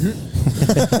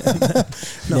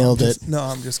 Nailed it. No,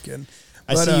 I'm just kidding.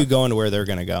 I But, see you going to where they're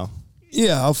gonna go.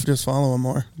 Yeah, I'll just follow him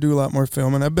more. Do a lot more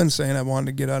filming. I've been saying I wanted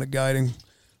to get out of guiding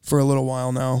for a little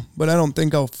while now, but I don't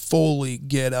think I'll fully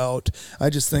get out. I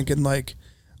just thinking like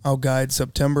I'll guide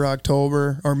September,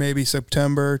 October, or maybe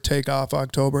September, take off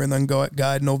October, and then go at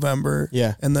guide November.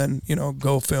 Yeah. And then, you know,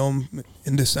 go film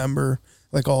in December,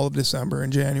 like all of December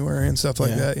and January and stuff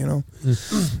like Yeah. that, you know.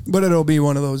 But it'll be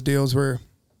one of those deals where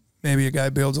maybe a guy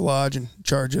builds a lodge and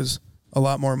charges a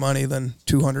lot more money than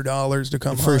 $200 to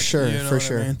come For hunt, sure, you know for what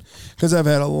sure. I mean? Because I've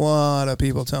had a lot of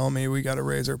people telling me we got to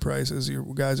raise our prices.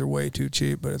 You guys are way too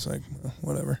cheap, but it's like,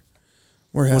 whatever.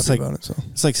 We're happy Well, it's like- about it. So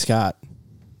It's like Scott.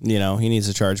 You know, he needs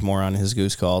to charge more on his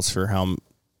goose calls for how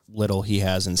little he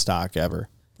has in stock ever.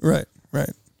 right.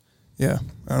 Yeah,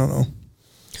 I don't know.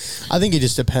 I think it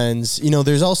just depends. You know,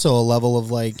 there's also a level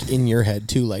of like in your head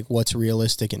too, like what's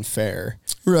realistic and fair.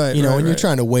 Right. You know, right, and you're right.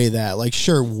 trying to weigh that. Like,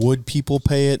 sure, would people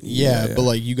pay it? Yeah, Yeah. but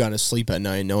like you got to sleep at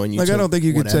night knowing you. Like I took don't think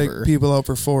you could whatever. take people out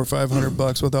for $400 or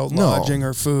 $500 without No. lodging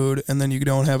or food, and then you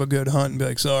don't have a good hunt and be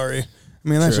like, sorry. I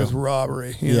mean, that's True. just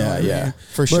robbery. You know Yeah, what I yeah, mean?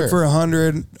 for But sure. for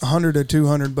 $100 to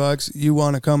 $200, you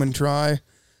want to come and try,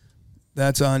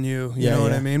 that's on you. You Yeah, know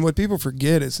what yeah. I mean? What people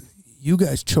forget is you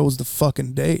guys chose the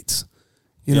fucking dates.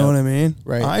 You Yeah. know what I mean?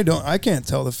 Right. I can't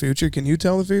tell the future. Can you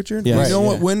tell the future? Yeah. You Right, know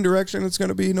what yeah. wind direction it's going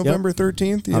to be November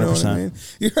 13th? You know what I 100%. mean?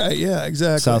 You're right. Yeah,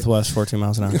 exactly. Southwest, 14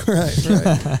 miles an hour.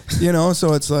 Right. You know,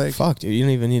 so it's like, Fuck, dude, you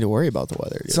don't even need to worry about the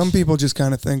weather. Dude. some people just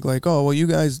kind of think like, oh, well, you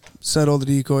guys set all the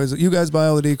decoys. You guys buy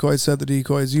all the decoys, set the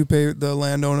decoys. You pay the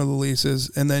landowner the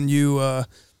leases, and then you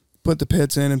put the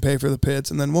pits in and pay for the pits,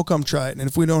 and then we'll come try it. And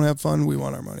if we don't have fun, we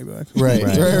want our money back. Right,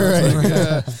 Right. right.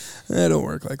 Like, it don't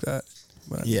work like that.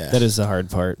 But Yeah, That is the hard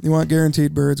part. you want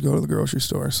guaranteed birds, go to the grocery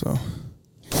store. So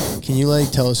Can you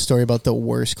like tell a story about the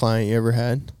worst client you ever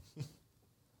had?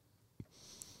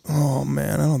 Oh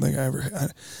man, I don't think I ever.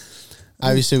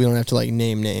 Obviously, we don't have to like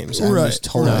name names. I'm Right. just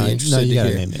totally No, interested you to gotta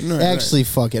hear. name it. Right, Actually,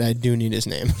 fuck it. I do need his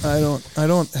name. I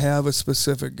don't have a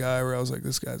specific guy where I was like,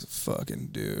 this guy's a fucking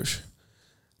douche.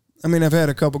 I mean, I've had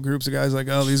a couple groups of guys like,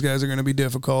 oh, these guys are going to be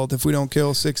difficult. If we don't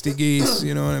kill 60 geese,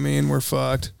 you know what I mean? We're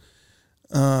fucked.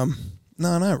 No,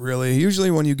 not really. Usually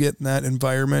when you get in that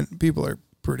environment, people are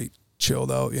pretty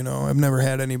chilled out, you know. I've never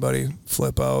had anybody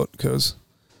flip out because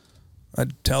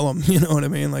I'd tell them, you know what I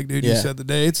mean? Like, dude, you Yeah. said the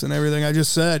dates and everything I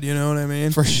just said, you know what I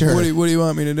mean? For sure. What do you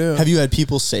want me to do? Have you had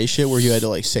people say shit where you had to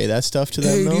like say that stuff to them?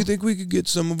 Hey, though? do you think we could get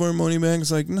some of our money back?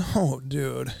 It's like, no,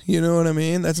 dude. You know what I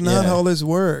mean? That's not Yeah. how this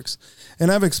works.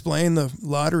 And I've explained the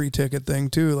lottery ticket thing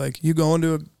too. Like, you go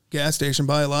into a gas station,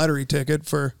 buy a lottery ticket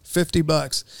for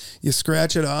 $50. You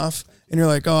scratch it off, and you're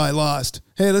like, oh, I lost.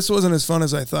 Hey, this wasn't as fun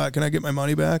as I thought. Can I get my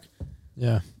money back?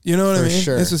 Yeah. You know what For I mean?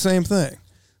 sure. It's the same thing.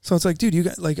 So it's like, dude, you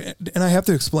got like, and I have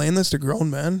to explain this to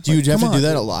grown men. Do you Like, have to come do on, that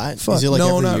dude. a lot? Fuck. Is it like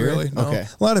no, every not year? really. No. Okay.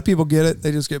 A lot of people get it.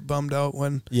 They just get bummed out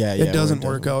when Yeah, it doesn't when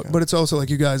work out. But it's also like,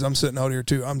 you guys, I'm sitting out here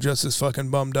too. I'm just as fucking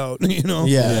bummed out, you know?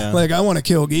 Yeah. Like, I want to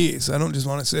kill geese. I don't just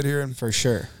want to sit here and For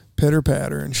sure. pitter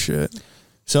patter and shit.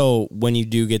 So when you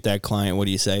do get that client, what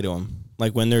do you say to them?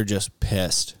 Like when they're just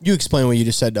pissed. You explain what you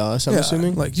just said to us, I'm Yeah.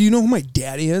 assuming? Like, do you know who my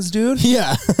daddy is, dude?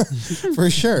 Yeah.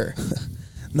 For sure.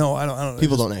 No, I don't.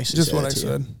 People Just- don't actually Just say what that I to you.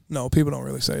 said. No, people don't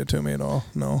really say it to me at all.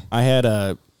 No. I had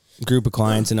a group of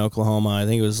clients in Oklahoma. I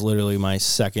think it was literally my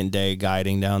second day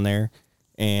guiding down there.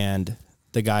 And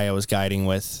the guy I was guiding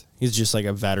with, he's just like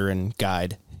a veteran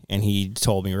guide. And he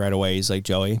told me right away, he's like,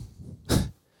 Joey,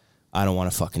 I don't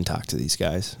want to fucking talk to these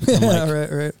guys. I'm like,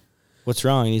 right. what's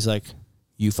wrong? And he's like,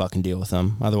 you fucking deal with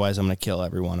them. Otherwise, I'm going to kill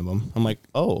every one of them. I'm like,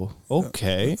 oh,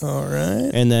 okay. All right.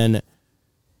 And then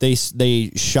they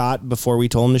shot before we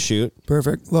told them to shoot.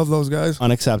 Perfect. Love those guys.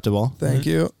 Unacceptable. Thank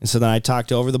you. And so then I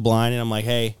talked over the blind and I'm like,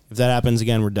 hey, if that happens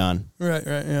again, we're done. Right.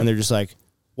 Yeah. And they're just like,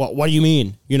 what do you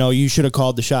mean? You know, you should have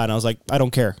called the shot. And I was like, I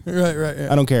don't care. Right. Yeah.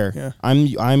 I don't care.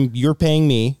 Yeah. You're paying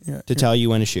me Yeah, to tell you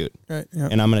when to shoot. Right. Yeah.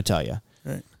 And I'm going to tell you.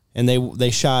 Right. And they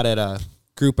shot at a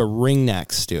group of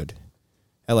ringnecks, dude,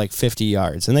 at like 50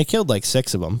 yards. And they killed like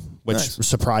 6 of them, which Nice. was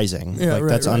surprising. Yeah, like right,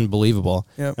 that's right. unbelievable.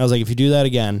 Yep. And I was like, if you do that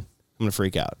again, I'm going to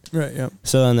freak out. Right. Yeah.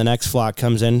 So then the next flock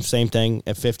comes in, same thing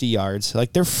at 50 yards.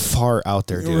 Like they're far out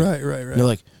there, dude. Right. And they're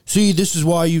like, see, this is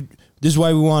why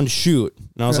we wanted to shoot.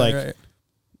 And I was like,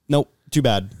 nope, too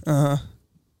bad.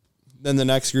 Then the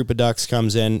next group of ducks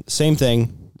comes in, same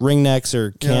thing, ringnecks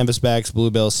or canvasbacks,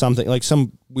 bluebills, something like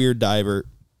some weird diver.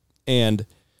 And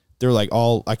they're like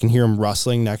I can hear them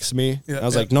rustling next to me. Yeah, I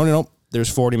was yeah. like, no, there's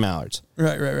 40 mallards.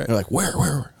 Right. They're like, where?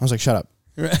 I was like, shut up.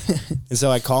 Right. And so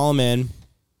I call them in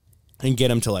and get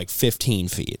them to like 15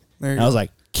 feet. There you And I was go.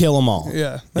 like, kill them all.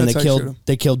 Yeah, And that's how you shoot 'em.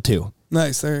 they killed 2.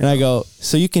 Nice. There. You And I go,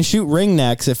 so you can shoot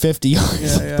ringnecks at 50 yards,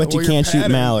 Yeah. but Well, you your can't shoot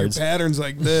pattern- mallards. Your patterns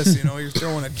like this, you know, you're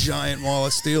throwing a giant wall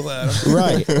of steel at them.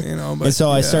 Right. You know. But And so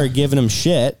I yeah. started giving them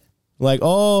shit. Like,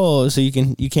 oh, so you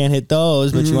can't hit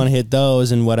those, but you want to hit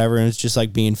those and whatever. And it's just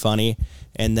like being funny.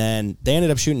 And then they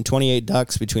ended up shooting 28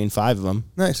 ducks between 5 of them.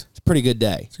 Nice. It's a pretty good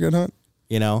day, It's a good hunt.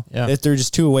 you know? Yeah. If they're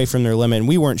just 2 away from their limit and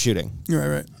we weren't shooting.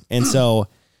 Right. And so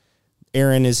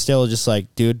Aaron is still just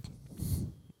like, dude,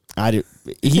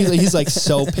 he's like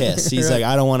so pissed. He's like,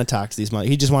 I don't want to talk to these mother.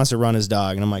 He just wants to run his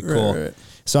dog. And I'm like, cool. Right.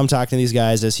 So I'm talking to these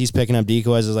guys as he's picking up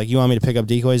decoys. I was like, you want me to pick up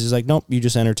decoys? He's like, nope, you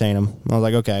just entertain them. I was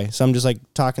like, okay. So I'm just like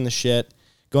talking the shit,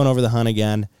 going over the hunt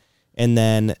again. And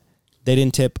then they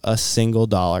didn't tip a single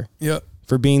dollar Yep.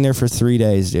 for being there for 3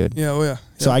 days, dude. Yeah. Oh yeah.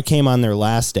 So I came on their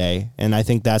last day, and I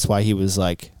think that's why he was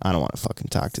like, I don't want to fucking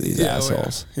talk to these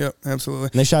assholes. Oh, yeah. Yep. Absolutely.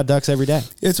 And they shot ducks every day.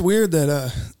 It's weird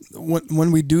that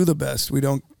when we do the best, we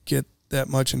don't get that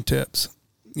much in tips,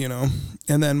 you know.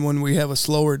 And then when we have a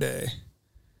slower day,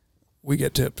 we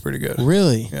get tipped pretty good.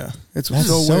 Really? Yeah, it's That's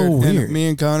so, so weird. weird. And me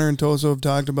and Connor and Toso have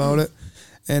talked about it,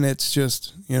 and it's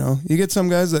just, you know, you get some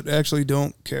guys that actually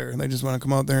don't care. They just want to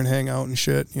come out there and hang out and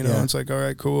shit. You know, Yeah. it's like, all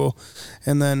right, cool.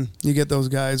 And then you get those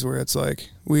guys where it's like,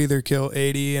 we either kill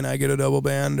 80 and I get a double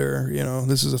band, or, you know,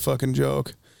 this is a fucking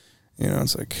joke. You know,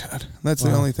 it's like, God, that's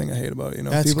the only thing I hate about it. You know,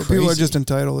 That's people are crazy. just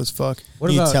entitled as fuck. What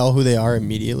Do you about tell who they are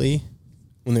immediately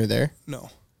when they're there? No,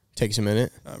 Takes a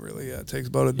minute. not really. Yeah, it takes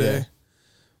about a day.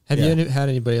 have Yeah. you had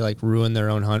anybody like ruin their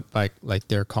own hunt by like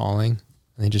they're calling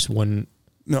and they just wouldn't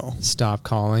No. stop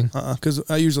calling? Because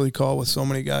I usually call with so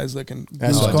many guys that can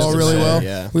That's goose what I was call gonna really say, well.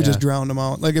 yeah. We just Yeah. drown them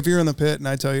out. Like if you're in the pit and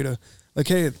I tell you to, like,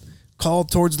 hey, call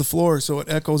towards the floor so it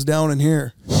echoes down in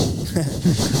here.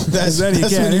 then you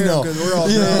that's can't when you hear know. because we're all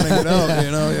drowning it out,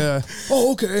 you know. Yeah.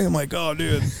 Oh, okay. I'm like, oh,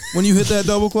 dude. When you hit that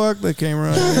double clock, they came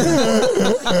around.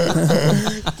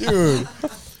 Dude.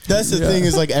 That's the thing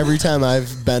is, like, every time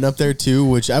I've been up there too,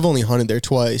 which I've only hunted there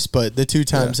twice, but the 2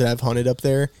 times that I've hunted up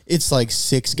there, it's like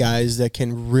 6 guys that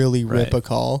can really rip a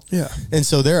call. Yeah. And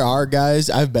so there are guys,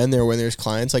 I've been there when there's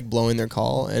clients like blowing their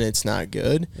call and it's not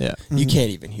good. Yeah. You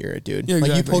can't even hear it, dude. Yeah, like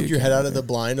you exactly. poke You your head can't out of the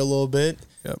blind a little bit,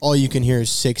 Yep. all you can hear is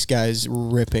 6 guys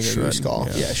ripping a goose call.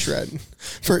 yeah. Yeah, shred.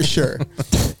 For sure.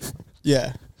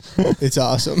 Yeah. It's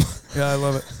awesome. Yeah, I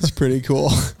love it. It's pretty cool.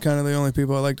 Kind of the only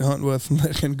people I like to hunt with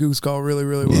that can goose call really,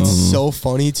 really well. It's so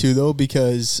funny too, though,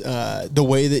 because the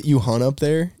way that you hunt up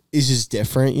there is just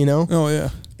different, you know? Oh, yeah.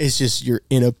 It's just you're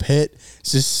in a pit.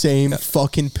 It's the same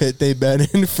fucking pit they've been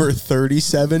in for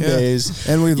 37 days.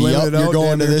 And we've limited You're out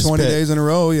going to this 20 pit. days in a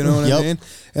row, you know what Yep. I mean?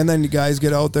 And then you guys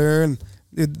get out there and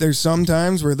there's some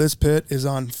times where this pit is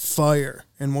on fire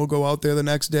and we'll go out there the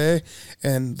next day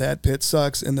and that pit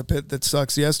sucks and the pit that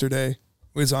sucks yesterday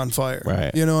is on fire.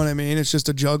 Right. You know what I mean? It's just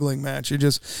a juggling match.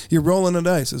 You're rolling the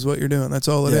dice is what you're doing. That's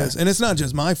all it is. And it's not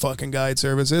just my fucking guide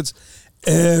service. It's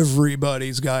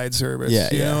everybody's guide service. Yeah,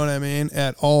 you yeah. know what I mean?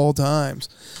 At all times.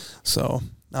 So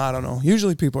I don't know.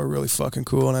 Usually people are really fucking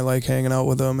cool and I like hanging out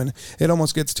with them. And it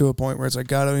almost gets to a point where it's like,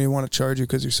 God, I don't even want to charge you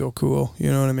because you're so cool.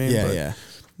 You know what I mean? Yeah, But, yeah.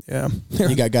 Yeah.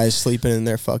 You got guys sleeping in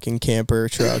their fucking camper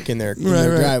truck in their, Right.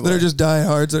 driveway. They're just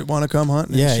diehards that want to come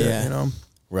hunting Yeah, and shit, yeah. you know?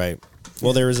 Right.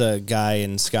 Well, there was a guy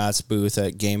in Scott's booth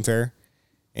at Game Fair,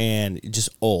 and just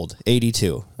old,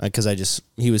 82, because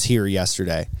he was here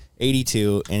yesterday,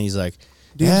 82, and he's like,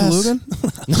 Dean Tolugan?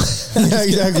 yeah,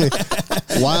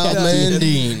 exactly. Wild man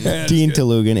Dean. Dean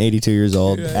Tolugan, 82 years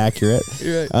old, accurate.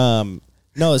 You're right.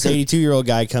 No, this 82-year-old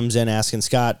guy comes in asking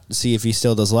Scott to see if he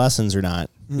still does lessons or not.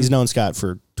 He's known Scott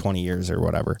for 20 years or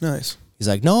whatever. Nice. He's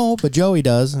like, no, but Joey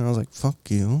does. And I was like, fuck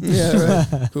you. Yeah,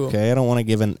 right. Cool. Okay, I don't want to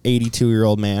give an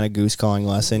 82-year-old man a goose calling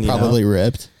lesson. You Probably know?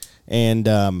 ripped. And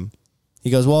he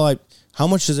goes, well, how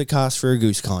much does it cost for a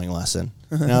goose calling lesson?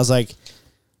 And I was like,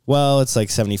 well, it's like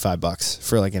 $75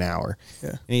 for like an hour. Yeah.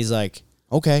 And he's like,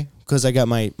 okay, because I got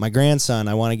my grandson.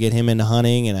 I want to get him into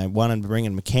hunting, and I want him to bring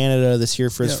him to Canada this year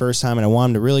for his first time, and I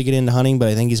want him to really get into hunting, but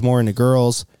I think he's more into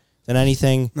girls than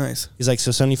anything. Nice. He's like,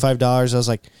 so $75? I was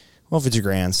like, well, if it's your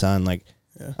grandson, like,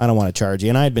 I don't want to charge you.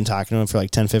 And I had been talking to him for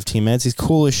like 10, 15 minutes. He's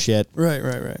cool as shit. Right.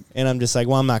 And I'm just like,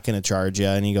 well, I'm not going to charge you.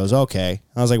 And he goes, okay.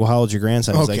 I was like, well, how old's your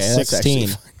grandson? He's like, Okay, that's 16.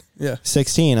 actually fine. Yeah.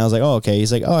 16. I was like, oh, okay.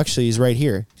 He's like, oh, actually, he's right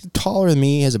here. He's taller than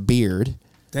me. He has a beard.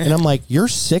 Damn. And I'm like, you're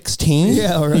 16?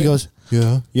 Yeah, all right. He goes,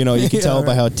 yeah. You know, you can Yeah, tell by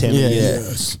right. how timid he is.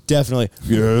 Yes. Definitely.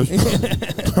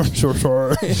 Yes. I'm so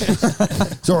sorry.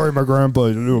 Sorry, my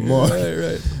grandpa's doing more.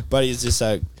 Right. But he's just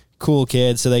a cool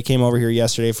kid. So they came over here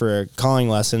yesterday for a calling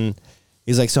lesson.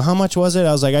 He's like, so how much was it?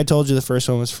 I was like, I told you the first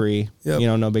one was free. Yep. You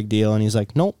know, no big deal. And he's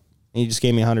like, nope. And he just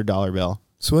gave me $100 bill.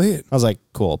 Sweet. I was like,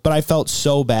 cool. But I felt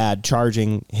so bad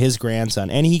charging his grandson.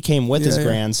 And he came with his Yeah.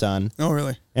 grandson. Oh,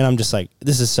 really? And I'm just like,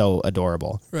 this is so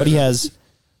adorable. Right. But he has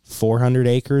 400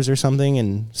 acres or something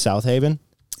in South Haven.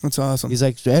 That's awesome. He's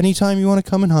like, anytime you want to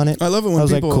come and hunt it. I love it when I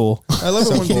was people. like, cool. I love it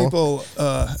So when cool. people.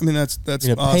 I mean, that's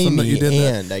You're gonna pay awesome that me you did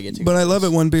that. and I get to. But I love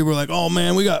it when people are like, "Oh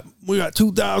man, we got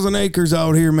 2,000 acres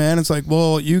out here, man." It's like,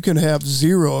 well, you can have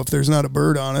 0 if there's not a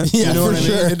bird on it. Yeah, you know for what I mean?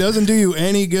 sure. It doesn't do you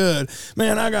any good,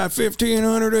 man. I got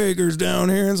 1,500 acres down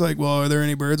here. It's like, well, are there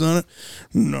any birds on it?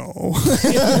 No.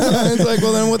 It's like,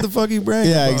 well, then what the fuck are you bragging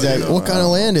Yeah, about, exactly. you know? What kind of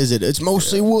land is it? It's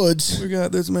mostly woods. We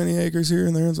got this many acres here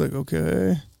and there. It's like,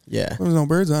 okay, Yeah, there's no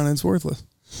birds on it. It's worthless.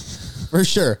 for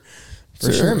sure.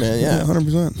 For sure, man. Yeah.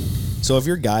 100%. So if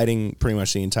you're guiding pretty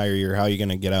much the entire year, how are you going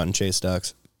to get out and chase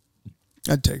ducks?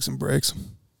 I'd take some breaks.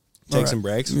 Take some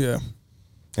breaks? Yeah.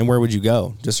 And where would you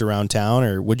go? Just around town?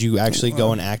 Or would you actually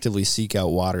go and actively seek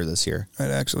out water this year?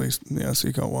 I'd actually,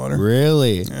 seek out water.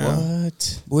 Really? Yeah.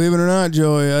 What? Believe it or not,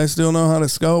 Joey, I still know how to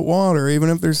scout water, even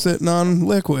if they're sitting on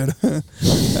liquid. I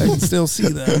can still see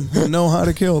them and know how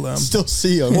to kill them. Still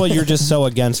see them. Well, you're just so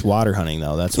against water hunting,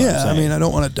 though. That's what I'm Yeah, I saying. mean, I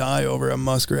don't want to die over a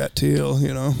muskrat teal,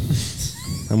 you know.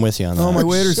 I'm with you on that. Oh, my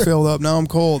waiter's filled up. Now I'm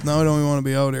cold. Now I don't even want to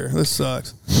be out here. This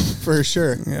sucks. For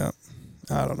sure. Yeah.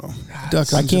 I don't know.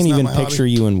 Duck I hunting's can't just not even my picture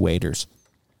hobby. you in waders.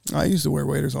 I used to wear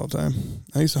waders all the time.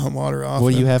 I used to hunt water off.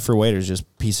 What do you have for waders?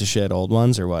 Just piece of shit old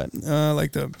ones or what?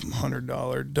 Like the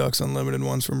 $100 Ducks Unlimited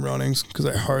ones from Runnings because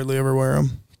I hardly ever wear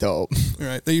them. Dope.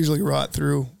 Right. They usually rot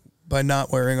through by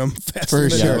not wearing them faster For than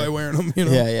they sure. do by wearing them, you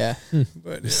know. Yeah, yeah.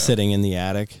 But yeah, Sitting in the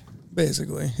attic.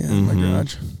 basically, yeah, in my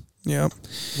garage. Yeah.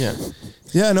 Yeah.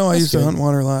 Yeah, no, I used to good. hunt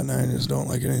water a lot, and I just don't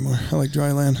like it anymore. I like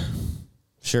dry land.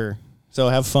 Sure. So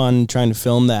have fun trying to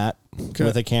film that Okay.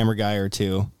 with a camera guy or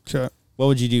two. Shut. What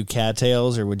would you do?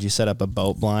 Cattails, or would you set up a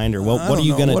boat blind, or what? I What are don't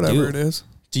you know, gonna whatever do? it is.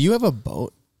 Do you have a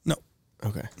boat? No.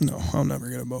 Okay. No, I'll never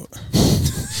get a boat.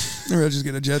 Maybe I'll just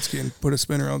get a jet ski and put a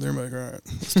spinner out there and be like, all right,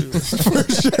 let's do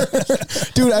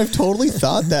this. Dude, I've totally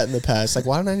thought that in the past. Like,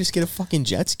 why don't I just get a fucking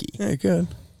jet ski? Yeah, you could.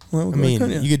 Well, I mean,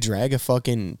 couldn't you could drag a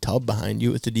fucking tub behind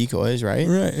you with the decoys, right?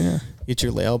 Right, yeah. Get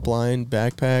your layout blind,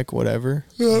 backpack, whatever.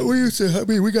 We used to, I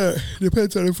mean, we got,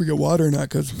 depends on if we get water or not,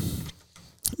 because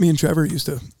me and Trevor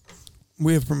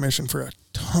we have permission for a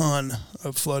ton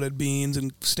of flooded beans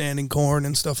and standing corn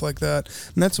and stuff like that.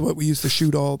 And that's what we used to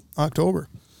shoot all October.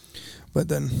 But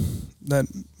then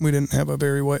we didn't have a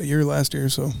very wet year last year,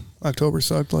 so October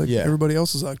sucked like everybody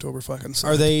else's October fucking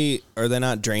sucked. Are they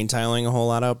not drain tiling a whole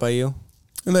lot out by you?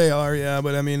 And they are, yeah,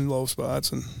 but I mean low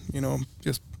spots and,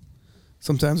 just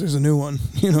sometimes there's a new one,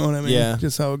 you know what I mean? Yeah.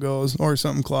 Just how it goes. Or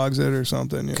something clogs it or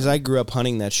something. Because I grew up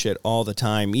hunting that shit all the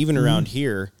time. Even around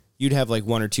here, you'd have like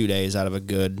 1 or 2 days out of a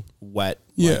good, wet,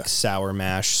 like sour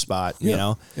mash spot, you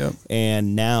know? Yep.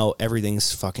 And now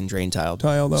everything's fucking drain tiled.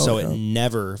 Tiled out, So yeah. it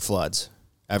never floods,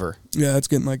 ever. Yeah, it's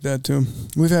getting like that too.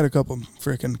 We've had a couple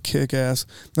freaking kick ass.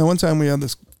 Now, one time we had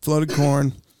this flooded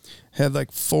corn, had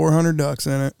like 400 ducks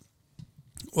in it.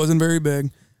 Wasn't very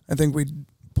big. I think we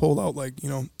pulled out like,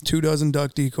 24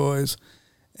 duck decoys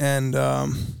and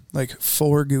like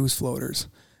 4 goose floaters.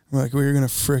 We're like, we were going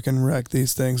to freaking wreck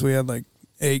these things. We had like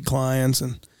 8 clients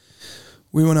and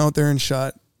we went out there and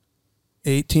shot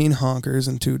 18 honkers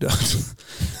and 2 ducks.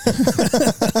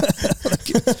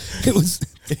 It was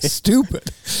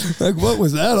stupid. Like, what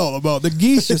was that all about? The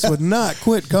geese just would not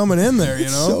quit coming in there, you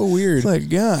know? So weird. It's like,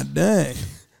 God dang.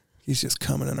 He's just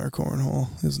coming in our cornhole.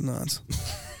 It's nuts.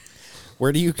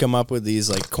 Where do you come up with these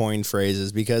like coin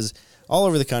phrases? Because all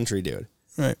over the country, dude,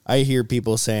 Right. I hear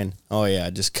people saying, "Oh yeah,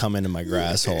 just come into my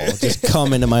grass hole. Just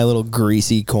come into my little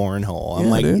greasy corn hole." I'm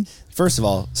Yeah, like, dude. first of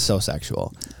all, so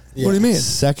sexual. What do you mean?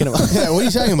 Second of all, Yeah, what are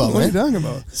you talking about, What are you man? talking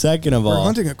about? second of We're all,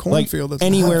 hunting a cornfield that's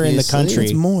anywhere in the obviously- country,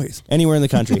 It's moist. anywhere in the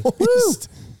country. Woo,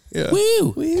 Yeah.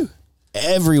 woo, Woo.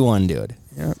 everyone, dude.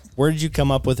 Yeah. Where did you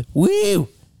come up with woo?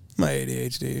 My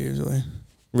ADHD usually.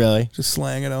 Really? Just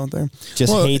slang it out there.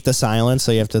 Just Well, hate the silence,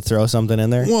 so you have to throw something in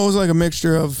there. Well, it was like a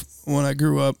mixture of when I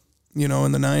grew up, in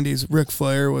the 90s, Ric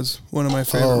Flair was one of my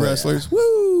favorite Oh, yeah. wrestlers.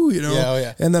 Woo, Yeah, oh,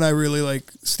 yeah. And then I really like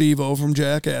Steve-O from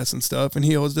Jackass and stuff, and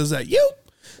he always does that, yoop.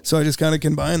 So I just kind of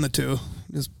combined the two.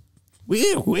 Just,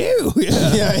 woo, woo.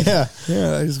 Yeah. Yeah.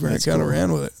 Yeah, I just kind of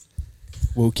ran with it.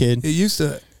 Woo kid. It used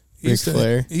to, Ric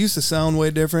Flair. It used to sound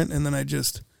way different, and then I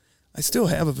still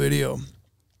have a video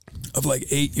of like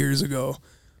 8 years ago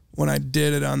when I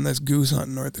did it on this goose hunt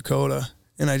in North Dakota,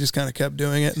 and I just kind of kept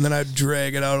doing it, and then I'd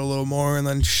drag it out a little more, and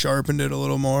then sharpened it a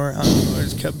little more. I don't know, I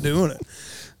just kept doing it.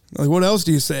 Like, what else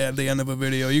do you say at the end of a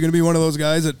video? You're going to be one of those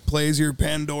guys that plays your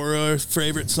Pandora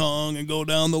favorite song and go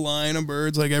down the line of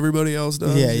birds like everybody else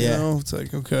does? Yeah, you yeah. know? It's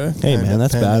like, okay. Hey man,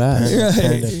 that's badass. Yeah,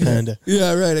 Panda, panda.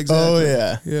 Yeah, right, exactly. Oh,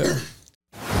 yeah. Yeah.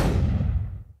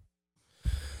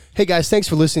 Hey guys, thanks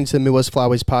for listening to the Midwest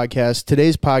Flyways podcast.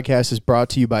 Today's podcast is brought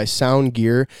to you by Sound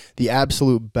Gear, the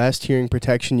absolute best hearing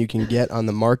protection you can get on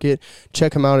the market.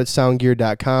 Check them out at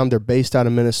soundgear.com. They're based out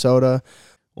of Minnesota.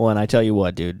 Well, and I tell you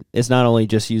what, dude, it's not only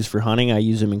just used for hunting, I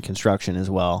use them in construction as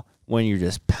well. When you're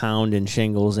just pounding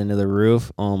shingles into the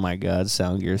roof, oh my God,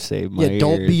 Sound Gear saved my ears.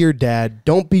 Don't be your dad.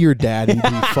 Don't be your dad and be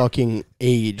fucking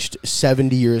aged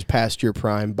 70 years past your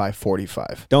prime by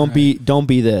 45. Don't be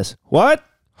this. What?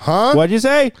 Huh? What'd you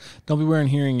say? Don't be wearing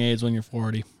hearing aids when you're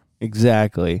 40.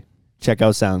 Exactly. Check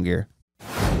out Sound Gear.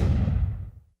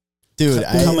 Dude,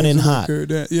 Coming in hot.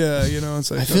 Yeah,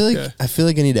 it's like, I feel okay.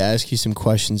 like I need to ask you some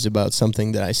questions about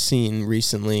something that I seen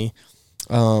recently.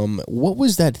 What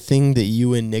was that thing that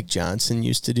you and Nick Johnson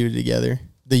used to do together?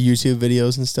 The YouTube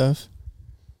videos and stuff?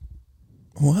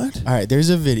 What? All right, there's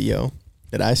a video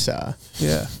that I saw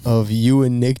Yeah. of you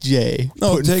and Nick J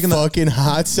putting taking the- fucking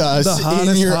hot sauce The in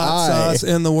hottest your hot eye. sauce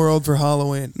in the world for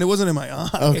Halloween. It wasn't in my eye.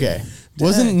 Okay.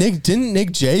 Didn't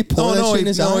Nick J pour that shit in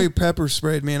his eye? he pepper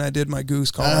sprayed me and I did my goose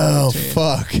call. Oh,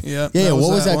 fuck. Yeah. Yeah,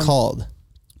 what was that one. called?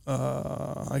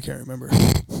 I can't remember.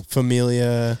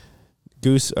 Familia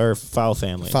Goose or foul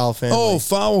family. Foul Family. Oh,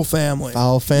 Foul Family.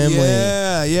 Foul Family.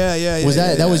 Yeah. Was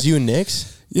that yeah. was you and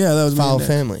Nick's? Yeah, that was me Foul and Nick.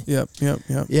 Family.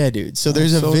 Yep. Yeah, dude. So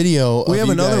there's a So video We of have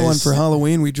you another one guys- for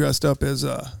Halloween. We dressed up as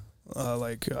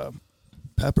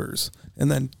peppers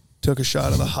and then took a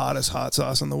shot of the hottest hot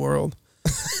sauce in the world.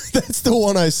 That's the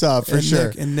one I saw for and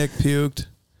sure. Nick puked.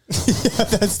 Yeah,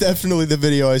 that's definitely the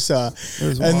video I saw. It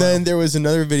was And then wild. there was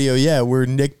another video, where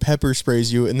Nick pepper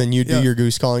sprays you, and then you do Yeah. your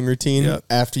goose calling routine Yeah.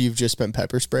 after you've just been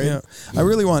pepper sprayed. Yeah, I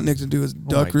really want Nick to do his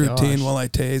duck my routine gosh. while I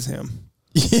tase him.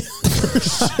 Yeah,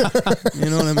 You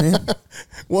know what I mean?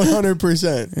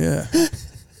 100%. Yeah.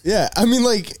 Yeah, I mean,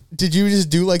 like, did you just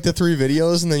do like the 3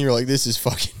 videos and then you're like, this is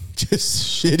fucking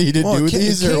just shitty to do it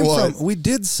these or came what? we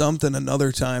did something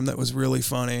another time that was really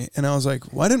funny, and I was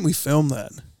like, why didn't we film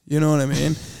that? You know what I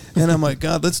mean? And I'm like,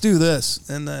 God, let's do this.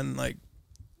 And then like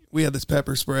we had this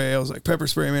pepper spray. I was like, pepper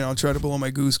spray me, and I'll try to blow my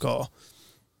goose call.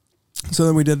 So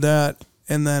then we did that,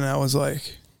 and then I was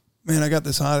like, man, I got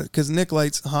this hot, because Nick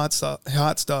likes hot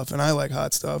stuff, and I like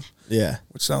hot stuff. Yeah.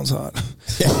 Which sounds hot.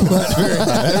 Yeah, that's very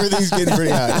hot. Everything's getting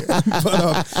pretty hot here.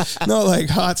 But no, like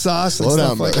hot sauce and Slow stuff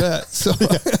down, like brother. that. So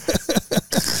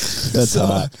That's so,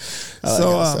 hot.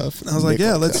 So hot stuff. I was like, Nick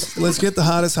yeah, likes let's get the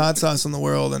hottest hot sauce in the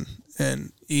world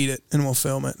and eat it, and we'll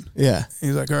film it. Yeah.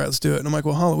 He's like, all right, let's do it. And I'm like,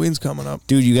 well, Halloween's coming up.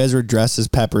 Dude, you guys were dressed as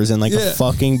Peppers in like Yeah. a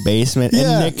fucking basement,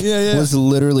 Yeah, and Nick yeah. was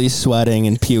literally sweating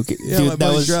and puking. Yeah, Dude, my that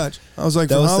buddy was Dredge. I was like,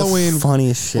 that for was Halloween, the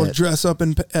funniest we'll shit. dress up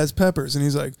as Peppers. And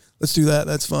he's like, let's do that.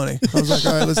 That's funny. I was like,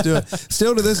 all right, let's do it.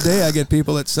 Still to this day, I get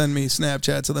people that send me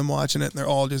Snapchats of them watching it, and they're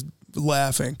all just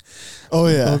laughing. Oh,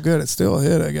 yeah. Oh, good. It's still a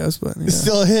hit, I guess. But yeah. It's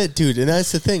still a hit, dude. And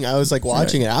that's the thing. I was like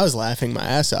watching it. I was laughing my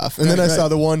ass off. And then I Right. saw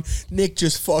the one, Nick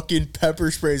just fucking pepper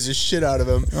sprays the shit out of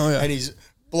him. Oh, yeah. And he's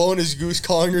blowing his goose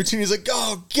calling routine. He's like,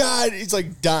 oh, God. He's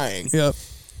like dying. Yep.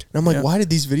 And I'm like, Yeah. why did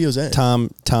these videos end?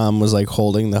 Tom was like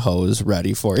holding the hose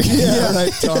ready for you. Yeah,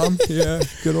 right, Tom. Yeah,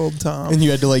 good old Tom. And you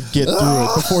had to like get through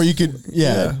it before you could,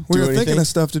 Yeah, we do were thinking anything. of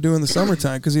stuff to do in the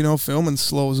summertime because filming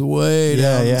slows way Yeah,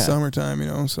 down in yeah. the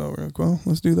summertime. So we're like, well,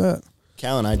 let's do that.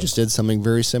 Cal and I just did something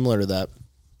very similar to that.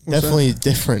 Definitely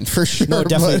different for sure. No, but-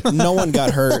 definitely. No one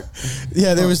got hurt.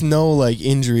 Yeah, there was no like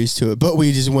injuries to it, but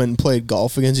we just went and played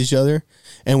golf against each other,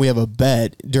 and we have a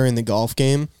bet during the golf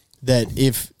game that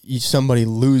if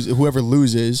whoever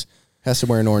loses Has to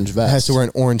wear an orange vest. has to wear an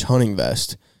orange hunting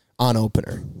vest on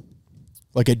opener,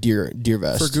 like a deer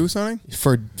vest For goose hunting?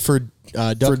 for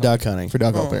duck hunting. for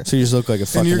duck Oh. opener. So you just look like a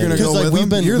fucking you're gonna idiot. go Because like with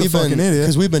them? You're the fucking idiot.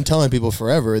 because we've been telling people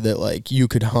forever that like you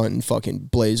could hunt and fucking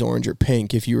blaze orange or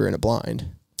pink if you were in a blind.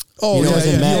 Oh, You know, yeah, it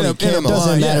doesn't yeah. matter. In a Camo. blind,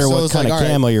 doesn't yeah. matter so what it's kind like, of all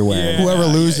right, camo you're wearing. Yeah. Whoever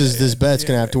loses this bet's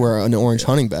gonna have to wear an orange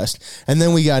hunting vest. And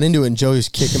then we got into it, and Joey's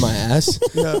kicking my ass,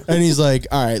 Yeah. and he's like,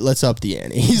 "All right, let's up the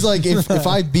ante." He's like, "If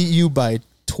I beat you by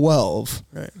 12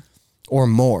 Right. or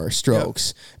more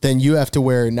strokes, then you have to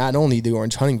wear not only the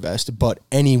orange hunting vest but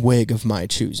any wig of my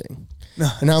choosing."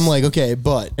 And I'm like, "Okay,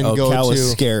 but and Oh, go Cal to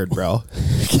was scared, bro.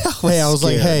 hey, I was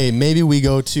like, hey, maybe we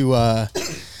go to.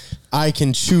 I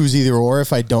can choose either or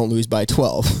if I don't lose by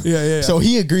 12. Yeah, yeah. So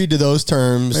he agreed to those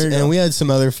terms, There you and go. we had some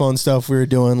other fun stuff we were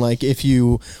doing. Like if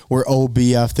you were OB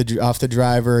off the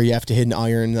driver, you have to hit an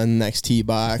iron on the next tee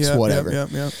box, Yeah, whatever.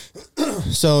 Yeah.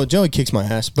 So Joey kicks my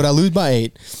ass, but I lose by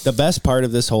 8. The best part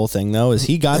of this whole thing, though, is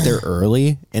he got there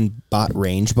early and bought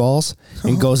range balls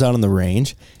and goes out on the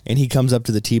range, and he comes up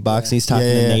to the tee box and he's talking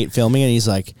Yeah, to yeah. Nate filming, and he's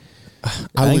like,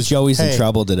 I think Joey's in hey.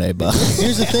 trouble today, bud.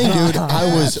 Here's the thing, dude.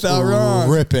 I was Not wrong.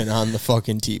 ripping on the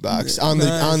fucking tee box on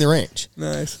the range,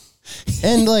 Nice.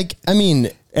 and like I mean.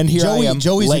 And here I am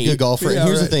Joey's late. a good golfer. And Yeah,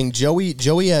 here's the right. thing,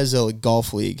 Joey has a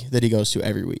golf league that he goes to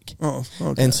every week. Oh,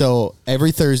 okay. And so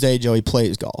every Thursday, Joey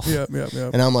plays golf. Yeah.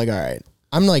 And I'm like, all right,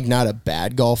 I'm like not a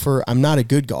bad golfer. I'm not a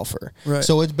good golfer. Right.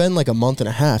 So it's been like a month and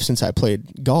a half since I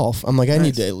played golf. I'm like, I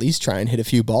need to at least try and hit a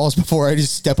few balls before I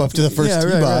just step up to the first Yeah, tee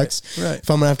right, box. right. If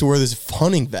I'm going to have to wear this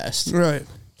hunting vest. Right.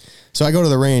 So I go to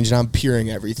the range and I'm peering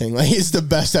everything. Like it's the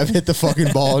best I've hit the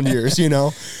fucking ball in years, you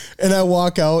know? And I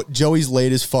walk out, Joey's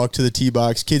late as fuck to the tee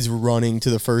box. Kid's running to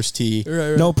the first tee.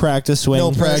 Right. No practice swing.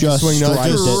 No practice just swing, no,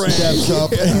 strikes just it. steps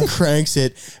up and cranks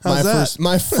it. How's that?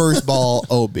 My first ball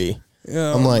OB.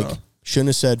 Yeah, I'm I like, know. shouldn't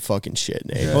have said fucking shit,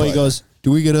 Nate. Oh, he But- goes,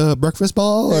 do we get a breakfast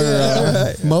ball or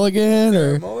right. mulligan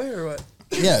or? Molly or what?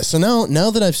 Yeah, so now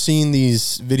that I've seen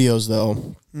these videos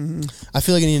though, Mm-hmm. I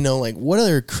feel like I need to know like what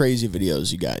other crazy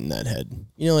videos you got in that head.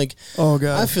 You know, like Oh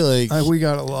god. I feel like we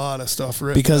got a lot of stuff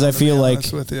written. Because down, I to feel be like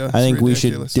honest with you. I It's think we should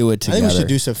ridiculous. do it I together. think we should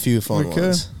do some few fun We could.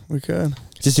 ones. We could.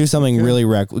 Just do something really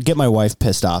get my wife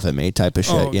pissed off at me type of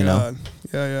shit, Oh you know?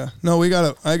 god. Yeah. No,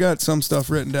 I got some stuff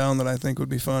written down that I think would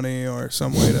be funny or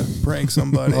some way to prank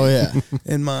somebody. Oh yeah,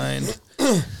 in mind.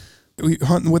 We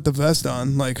hunting with the vest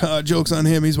on. Like, joke's on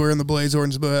him. He's wearing the blaze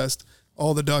orange vest.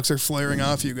 All the ducks are flaring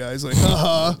off you guys. Like,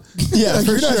 haha. yeah, Like,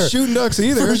 for you're sure. not shooting ducks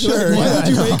either. For sure, Like, why yeah. would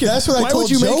you make it? That's what I why told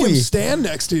would you make Joey. him stand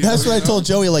next to you? That's what I You know? told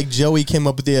Joey. Like Joey came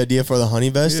up with the idea for the honey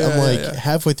vest. Yeah, I'm like yeah.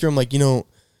 halfway through. I'm like,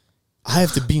 I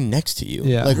have to be next to you.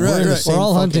 Yeah. like Right, we're in the right. same We're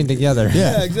all hunting fucking- together.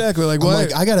 Yeah, exactly. Like, I'm why?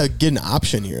 like, I gotta get an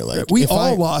option here. Like we if all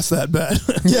I- lost that bet.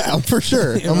 Yeah, for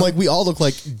sure. You I'm know? like, we all look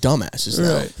like dumbasses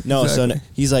now. Right. No, Exactly. so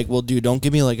he's like, well, dude, don't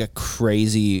give me like a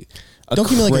crazy Don't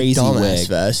give me like a crazy dumbass wig.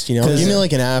 vest, you know? 'Cause Give me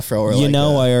like an afro or You like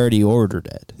know, a, I already ordered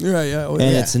it, Right, yeah. Well,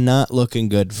 and yeah. it's not looking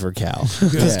good for Cal.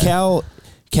 Because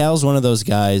Cal's one of those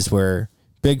guys where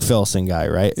big Filson guy,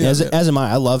 right? Yeah, as yeah. as am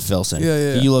I. I love Filson.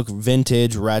 Yeah. You look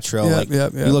vintage, retro, Yeah, like yeah,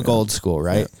 you look yeah. old school,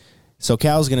 right? Yeah. So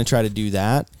Cal's gonna try to do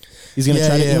that. He's gonna Yeah,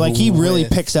 try to yeah, like he really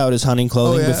with- picks out his hunting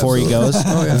clothing Oh, yeah, before he absolutely. goes.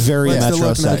 Oh, yeah. Very Likes to look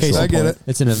nice. metrosexual. I get it.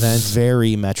 It's an event.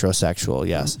 Very metrosexual.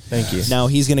 Yes. Thank you. Now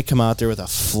he's gonna come out there with a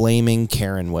flaming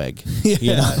Karen wig.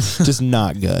 You know, just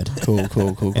not good. Cool.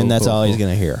 And that's cool, all he's cool.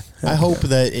 gonna hear. I hope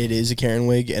that it is a Karen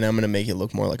wig, and I'm gonna make it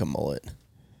look more like a mullet.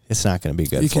 It's not gonna be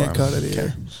good. You for can't him. cut it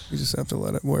either. You just have to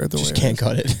let it wear it the way Just it can't is.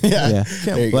 cut it. Yeah. Yeah.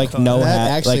 There you Like go. no That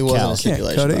hat. actually Like wasn't Cal. a Can't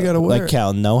stipulation. cut it. You got to wear Like it.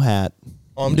 Cal, no hat.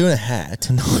 Oh, I'm doing a hat.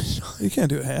 You can't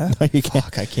do a hat. You can't.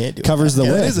 Fuck, I can't do Covers a the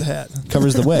hat. Yeah, wig. that is a hat.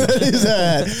 Covers the wig. What is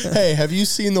that? Hey, have you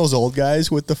seen those old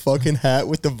guys with the fucking hat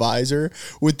with the visor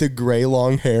with the gray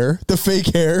long hair, the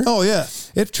fake hair? Oh yeah,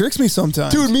 it tricks me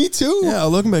sometimes. Dude, me too. Yeah, I'll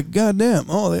look and be like, God damn.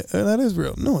 Oh, that is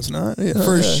real. No, it's not. Yeah,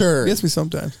 For sure. It gets me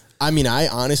sometimes. I mean, I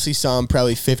honestly saw him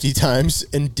probably 50 times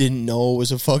and didn't know it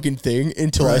was a fucking thing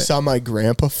until I Right. saw my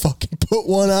grandpa fucking put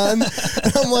one on.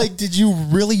 And I'm like, did you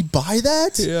really buy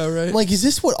that? Yeah, right. I'm like, is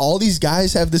this what all these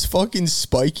guys have, this fucking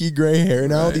spiky gray hair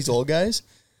now, Right. these old guys?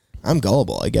 I'm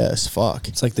gullible, I guess. Fuck.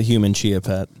 It's like the human chia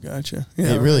pet. Gotcha.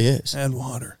 Yeah, It really is. Add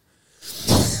water.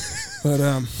 But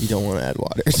You don't want to add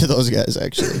water to those guys,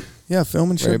 actually. yeah,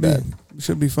 filming Very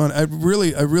should be fun. I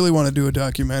really want to do a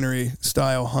documentary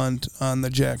style hunt on the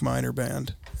Jack Miner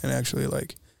band, and actually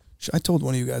like, I told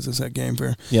one of you guys this at Game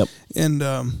Fair. Yep. And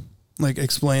like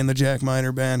explain the Jack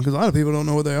Miner band, because a lot of people don't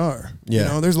know what they are. Yeah. You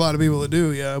know, there's a lot of people that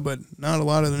do, yeah, but not a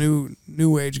lot of the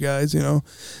new age guys. You know,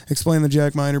 explain the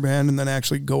Jack Miner band, and then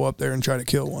actually go up there and try to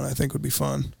kill one. I think would be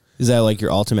fun. Is that like your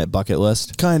ultimate bucket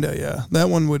list? Kinda, yeah. That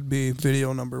one would be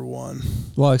video number 1.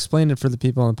 Well, explain it for the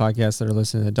people on the podcast that are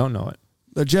listening that don't know it.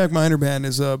 The Jack Miner band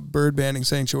is a bird banding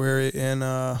sanctuary in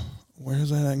where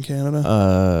is that at in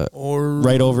Canada? Or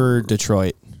Right over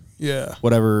Detroit, Yeah,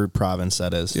 whatever province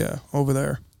that is. yeah, over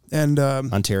there. And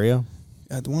Ontario?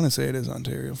 I want to say it is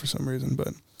Ontario for some reason, but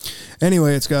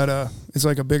anyway, it's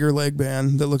like a bigger leg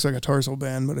band that looks like a tarsal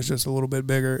band, but it's just a little bit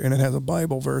bigger, and it has a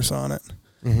Bible verse on it,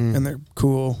 and they're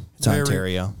cool. It's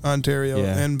Ontario.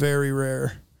 Yeah. And very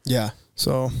rare. Yeah.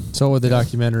 So So with the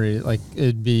documentary, like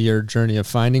it'd be your journey of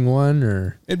finding one,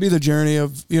 or it'd be the journey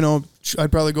of,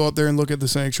 I'd probably go up there and look at the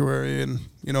sanctuary and,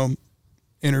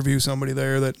 interview somebody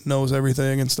there that knows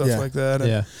everything and stuff Yeah. like that.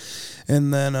 yeah,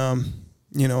 And then,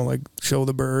 like show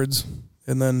the birds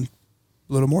and then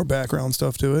a little more background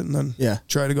stuff to it. And then Yeah.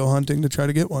 try to go hunting to try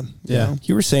to get one. you Yeah. know?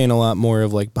 You were saying a lot more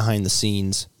of like behind the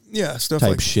scenes Yeah. Stuff type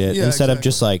like shit yeah, instead of exactly.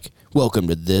 just like, welcome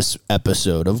to this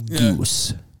episode of Yeah.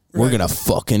 Goose. We're Right. going to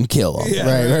fucking kill them. Yeah,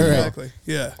 Right, right. exactly.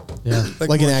 Yeah. yeah,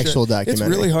 Like an more actual shit. documentary.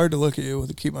 It's really hard to look at you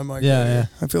to keep my mic. Yeah, right here.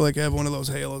 yeah. I feel like I have one of those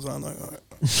halos on. Like, all right.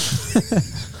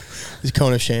 It's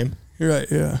Cone of Shame. You're right.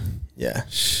 Yeah. Yeah.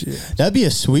 Shit. That'd be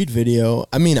a sweet video.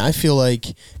 I mean, I feel like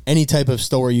any type of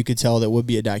story you could tell that would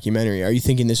be a documentary. Are you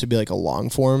thinking this would be like a long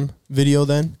form video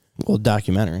then? Well,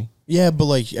 documentary. Yeah, but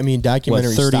like, I mean,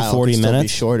 documentary 30, style 40 could still be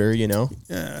minutes? shorter, you know?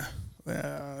 Yeah.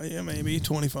 Yeah, maybe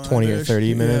 25. 20 or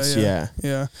 30 minutes, yeah.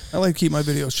 Yeah. I like to keep my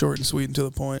videos short and sweet and to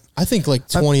the point. I think like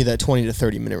 20 to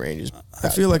 30 minute range is I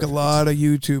feel like a lot of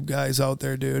YouTube guys out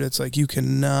there, dude. It's like you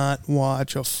cannot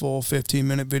watch a full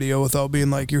 15-minute video without being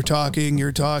like, you're talking.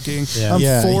 Yeah. I'm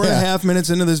Yeah, 4.5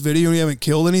 minutes into this video and you haven't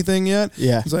killed anything yet.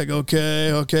 Yeah. It's like,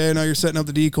 okay. Now you're setting up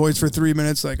the decoys for 3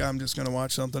 minutes. Like, I'm just going to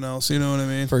watch something else. You know what I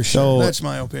mean? for sure. That's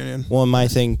my opinion. Well, my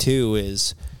thing too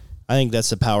is I think that's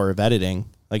the power of editing.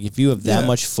 Like if you have that Yeah.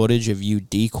 much footage of you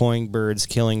decoying birds,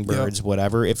 killing birds,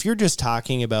 whatever, if you're just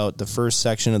talking about the first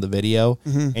section of the video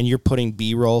and you're putting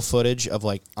B-roll footage of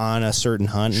like on a certain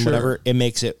hunt and Sure. whatever, it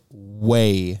makes it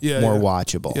way more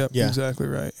watchable. Yep, Yeah. exactly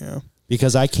right. Yeah.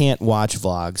 Because I can't watch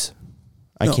vlogs.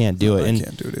 I can't do it. I And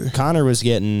can't do it either.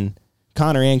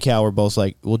 Connor and Cal were both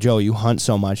like, well, Joe, you hunt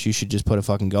so much, you should just put a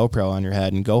fucking GoPro on your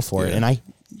head and go for it. Yeah. And I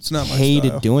It's not my hated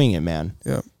style. doing it, man.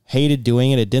 Yeah. Hated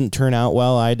doing it. It didn't turn out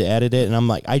well. I had to edit it, and I'm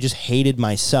like, I just hated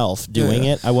myself doing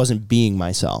Yeah. it. I wasn't being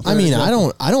myself. I mean, I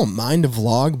don't mind a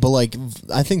vlog, but like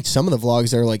I think some of the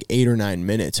vlogs that are like 8 or 9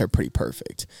 minutes are pretty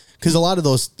perfect. Because a lot of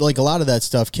that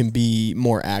stuff can be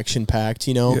more action packed,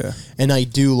 you know. Yeah. And I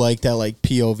do like that like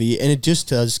POV, and it just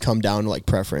does come down to like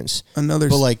preference. But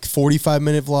like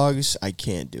 45-minute vlogs, I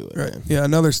can't do it. Right. Man. Yeah,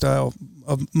 another style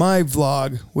of my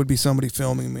vlog would be somebody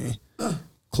filming me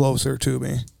closer to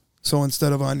me. So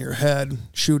instead of on your head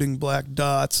shooting black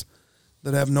dots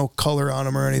that have no color on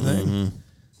them or anything,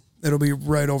 it'll be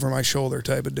right over my shoulder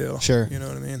type of deal. Sure. You know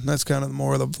what I mean? That's kind of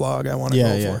more of the vlog I want to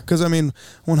Yeah, go yeah. for. Because, I mean,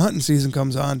 when hunting season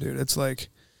comes on, dude, it's like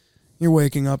you're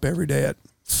waking up every day at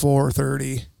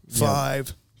 4:30,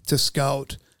 5 to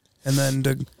scout, and then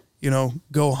to,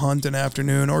 go hunt an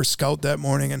afternoon or scout that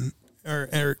morning and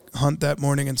or hunt that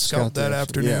morning and scout that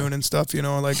afternoon and stuff,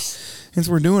 like, since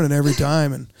we're doing it every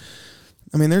time. And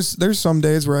I mean, there's some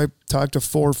days where I talk to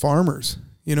 4 farmers,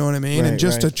 you know what I mean? Right, and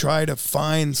just right. to try to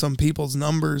find some people's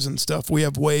numbers and stuff, we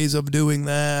have ways of doing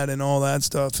that and all that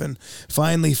stuff. And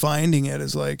finally finding it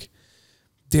is like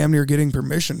damn near getting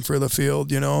permission for the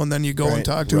field, and then you go and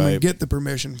talk to them and get the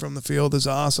permission from the field is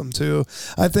awesome too.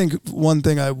 I think one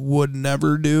thing I would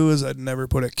never do is I'd never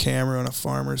put a camera on a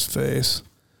farmer's face.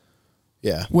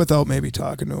 Yeah. Without maybe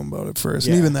talking to him about it first.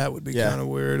 Yeah. And even that would be Yeah. kind of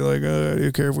weird. Like, do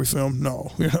you care if we film?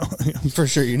 No. For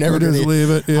sure. You never just gonna-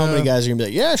 leave it. How yeah. many guys are going to be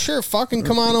like, yeah, sure, fucking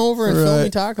come on over and film me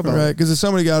talk about Right. it. Because if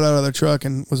somebody got out of their truck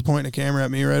and was pointing a camera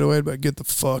at me right away, but get the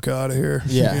fuck out of here.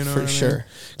 Yeah, You know for what I mean? sure.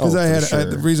 Because Oh, for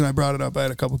the sure. reason I brought it up, I had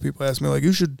a couple people ask me, like,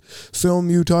 you should film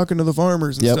you talking to the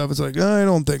farmers and Yep. stuff. It's like, I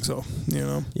don't think so.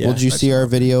 Yeah. Well, did you see our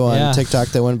video on Yeah. TikTok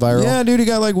that went viral? Yeah, dude, he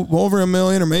got like over 1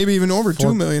 million or maybe even over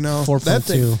 2 million now.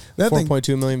 4.2. That thing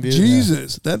 4.2 million views.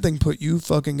 Jesus, that thing put you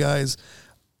fucking guys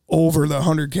over the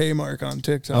 100K mark on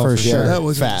TikTok. Oh, for sure. That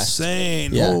was Fast.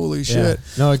 insane. Yeah. Holy shit.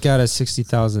 No, it got us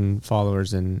 60,000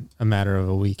 followers in a matter of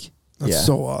a week. That's Yeah.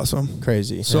 so awesome.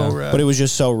 Crazy. So Yeah. rad. But it was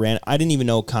just so random. I didn't even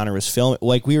know Connor was filming.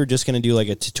 Like, we were just going to do like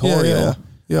a tutorial. Yeah.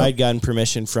 Yep. I'd gotten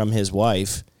permission from his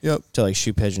wife Yep. to like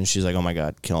shoot pigeons. She's like, oh my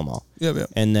God, kill them all. Yep.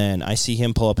 And then I see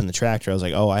him pull up in the tractor. I was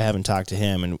like, oh, I haven't talked to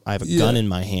him, and I have a Yeah. gun in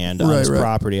my hand on Right, his right.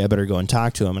 property. I better go and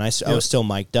talk to him. And I Yep. was still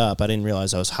mic'd up. I didn't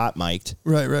realize I was hot mic'd.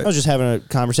 Right. I was just having a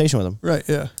conversation with him, Right.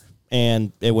 Yeah.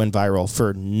 and it went viral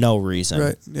for no reason.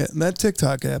 Right. Yeah. And that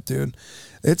TikTok app, dude,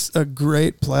 it's a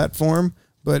great platform,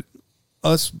 but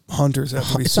us hunters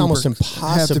have to be It's almost have to be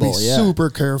impossible, yeah. super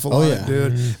careful Oh, on yeah. it,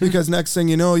 dude. Because next thing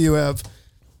you know, you have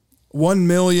 1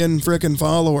 million freaking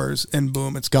followers and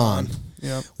boom, it's gone.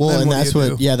 Yeah. Well, Then and do that's you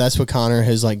what, do? yeah, that's what Connor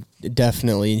has like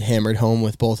definitely hammered home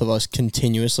with both of us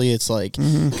continuously. It's like,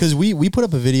 Mm-hmm. because we put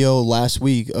up a video last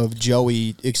week of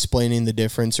Joey explaining the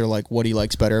difference or like what he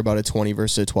likes better about a 20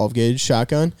 versus a 12 gauge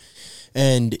shotgun.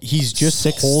 And he's just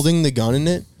holding the gun in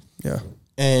it. Yeah.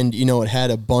 And, it had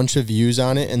a bunch of views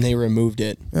on it and they removed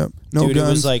it. Yep. No Dude, guns.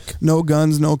 it was like no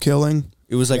guns, no killing.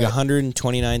 it was like Yeah.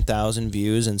 129,000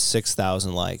 views and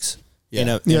 6,000 likes in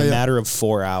a Yeah, yeah. matter of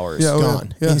 4 hours. Yeah, oh,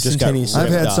 Gone. Yeah. Just got Instantaneously. I've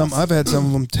had ripped some. off. I've had some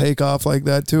of them take off like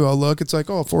that too. I'll look. It's like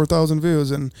 4,000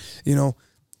 views and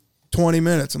 20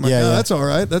 minutes. I'm like, Yeah, yeah. that's all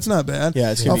right. That's not bad.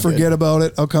 Yeah, it's gonna I'll be forget good. about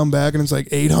it. I'll come back and it's like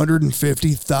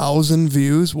 850,000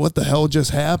 views. What the hell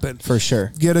just happened? For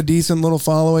sure. Get a decent little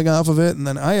following off of it, and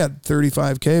then I had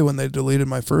 35K when they deleted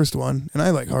my first one, and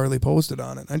I like hardly posted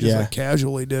on it. I just Yeah. like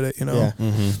casually did it, Yeah.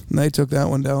 And they took that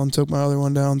one down, took my other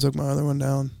one down, took my other one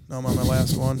down. Now I'm on my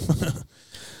last one.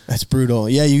 That's brutal.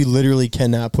 Yeah, you literally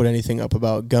cannot put anything up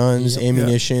about guns,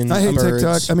 ammunition. I hate birds.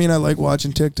 TikTok. I mean, I like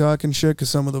watching TikTok and shit because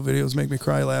some of the videos make me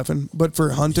cry laughing. But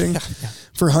for hunting,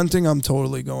 I'm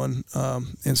totally going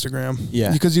Instagram.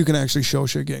 Yeah. because you can actually show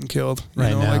shit getting killed. You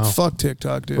Right know, now. like fuck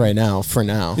TikTok, dude. Right now, for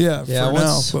now. Yeah, Yeah, for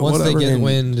once, now. But once they whatever. get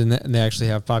wind and they actually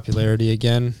have popularity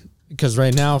again, because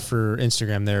right now for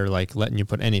Instagram they're like letting you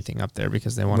put anything up there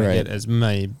because they want to Right. get as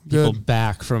many people Good.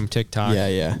 back from TikTok. Yeah,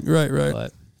 yeah, right.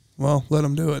 But Well, let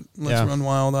them do it. Let's Yeah. run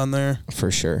wild on there. for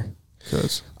sure.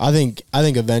 Cause I think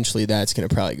eventually that's gonna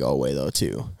probably go away though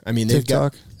too. I mean, they've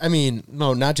got. TikTok? I mean,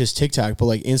 no, not just TikTok, but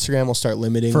like Instagram will start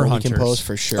limiting For what you can hunters. post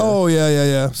for sure. Oh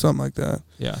yeah, something like that.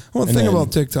 yeah. Well, the And thing then-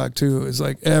 about TikTok too is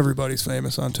like everybody's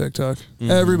famous on TikTok.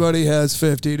 Everybody has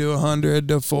 50 to 100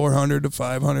 to 400 to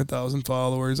 500,000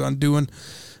 followers on doing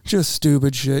just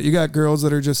stupid shit. You got girls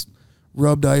that are just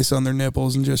rubbed ice on their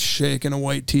nipples and just shaking a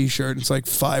white T-shirt. It's like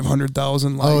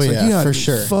 500,000 likes. Oh, Like, yeah, you gotta for be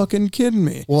sure. Fucking kidding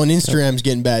me? Well, and Instagram's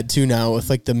getting bad too now with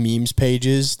like the memes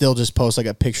pages. They'll just post like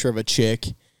a picture of a chick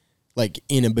like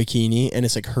in a bikini and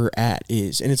it's like her at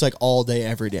is and it's like all day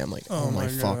every day. I'm like, oh, my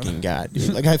my God. fucking God,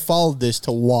 dude. Like I followed this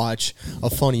to watch a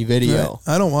funny video.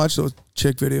 Right. I don't watch those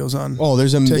chick videos on. Oh,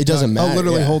 there's a TikTok. it doesn't matter. I'll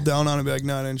literally yeah. hold down on it and be like,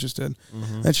 not interested.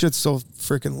 That shit's so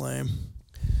freaking lame.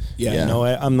 Yeah, Yeah. no,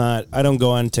 I'm not. I don't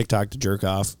go on TikTok to jerk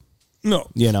off. No.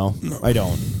 I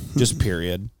don't. Just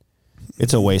period.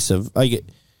 It's a waste of. I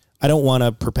don't want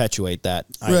to perpetuate that.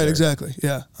 Either. Right, exactly.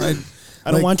 Yeah.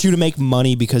 I don't want you to make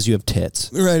money because you have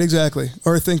tits. Right, exactly.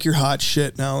 Or think you're hot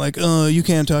shit now. Like, oh, you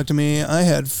can't talk to me. I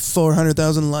had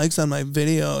 400,000 likes on my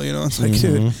video. It's like,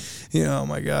 dude, oh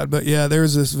my God. But yeah,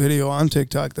 there's this video on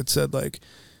TikTok that said, like,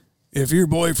 if your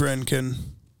boyfriend can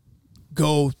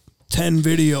go 10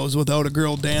 videos without a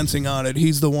girl dancing on it.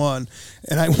 He's the one.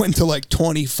 And I went to like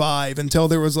 25 until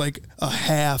there was like a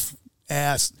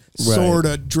half-ass sort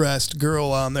of dressed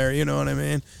girl on there. You know what I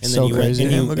mean? And So then you crazy.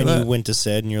 went, and Look you, at and that. you went to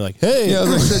Sid, and you're like, hey. Yeah, I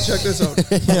was like, check this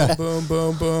out. Yeah. Boom,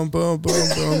 boom, boom, boom, boom,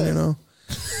 boom, you know?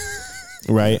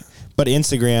 Right. But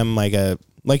Instagram,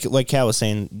 like Kat was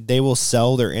saying, they will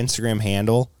sell their Instagram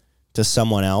handle to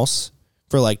someone else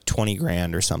for like 20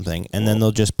 grand or something. And then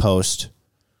they'll just post,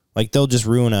 like they'll just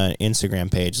ruin an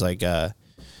Instagram page. Like I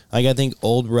think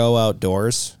Old Row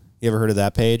Outdoors. You ever heard of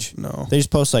that page? No. They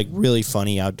just post like really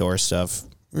funny outdoor stuff.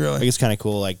 Really? Like it's kind of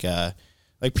cool. Like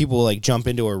people will, like jump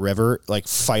into a river, like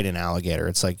fight an alligator.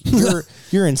 It's like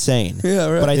you're insane. Yeah,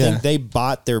 right. But I Yeah. think they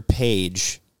bought their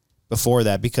page before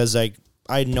that because like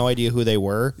I had no idea who they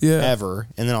were ever,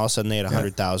 and then all of a sudden they had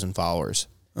 100,000 followers.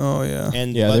 Oh, yeah.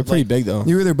 And Yeah, but, they're pretty like, big though.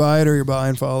 You either buy it or you're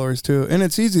buying followers too, and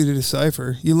it's easy to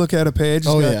decipher. You look at a page, it's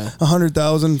got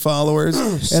 100,000 followers,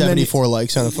 and then 74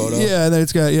 likes on a photo. yeah, and then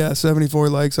it's got 74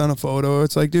 likes on a photo.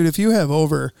 It's like, dude, if you have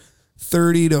over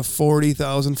 30 to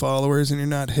 40,000 followers and you're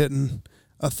not hitting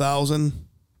 1,000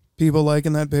 people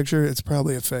liking that picture, it's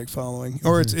probably a fake following,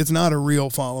 or it's not a real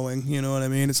following. You know what I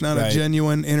mean? It's not a Right.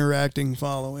 genuine interacting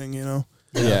following. You know,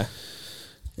 Yeah.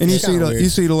 and you It's see kinda it. weird. You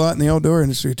see it a lot in the outdoor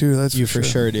industry too. That's You for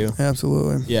sure do.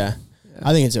 Absolutely. Yeah.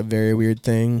 I think it's a very weird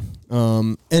thing.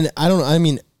 And I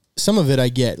mean, some of it I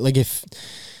get. Like if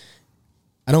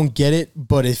I don't get it,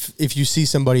 but if you see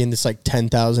somebody and it's like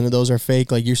 10,000 of those are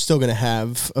fake, like you're still going to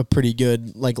have a pretty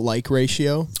good like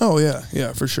ratio. Oh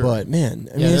yeah, for sure. But man,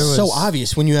 I mean, there it's so was-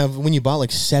 obvious when you bought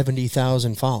like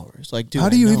 70,000 followers. Like, dude, how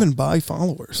do I you know. even buy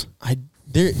followers?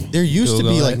 There used to be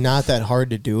Google like it. not that hard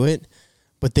to do it,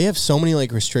 but they have so many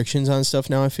like restrictions on stuff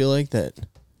now. I feel like that.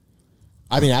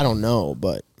 I mean, I don't know,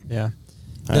 but Yeah.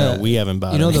 I don't know, we haven't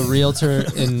bought You know it. the realtor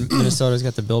in Minnesota's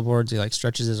got the billboards. He like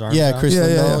stretches his arms. yeah, out? Chris Yeah,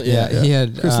 yeah, Lindahl, Yeah, he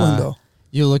had Chris Lindahl.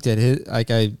 You looked at his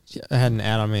like I had an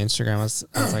ad on my Instagram. I was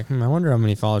like, I wonder how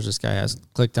many followers this guy has.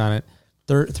 Clicked on it,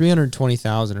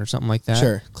 320,000 or something like that.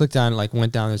 Sure. Clicked on it, like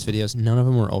went down those videos. None of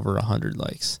them were over 100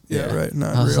 likes. Yeah, right.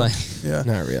 Not I was real. like, yeah,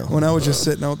 not real. When I was just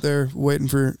sitting out there waiting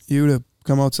for you to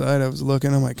come outside, I was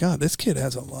looking. I'm like, God, this kid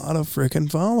has a lot of freaking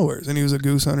followers, and he was a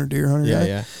goose hunter, deer hunter. Yeah, guy.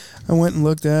 yeah. I went and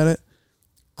looked at it,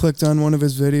 clicked on one of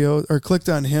his videos, or clicked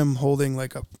on him holding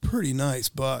like a pretty nice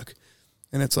buck.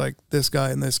 And it's like this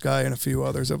guy and a few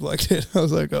others have liked it. I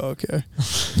was like, oh, okay.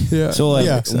 Yeah. So like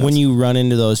Makes sense. when you run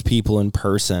into those people in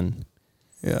person,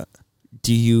 yeah.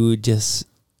 do you just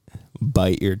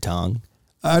bite your tongue?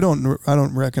 I don't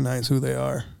recognize who they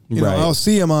are. You Right. know, I'll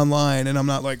see them online and I'm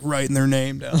not like writing their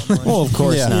name down. Like, Well, of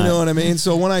course Yeah. not. you know what I mean?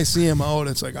 So when I see them out,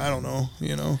 it's like, I don't know,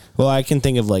 you know. Well, I can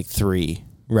think of like 3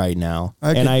 right now,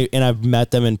 and I've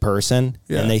met them in person,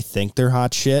 Yeah. and they think they're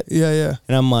hot shit, Yeah, yeah.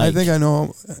 and I'm like, I think I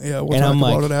know. Yeah, we'll and talk I'm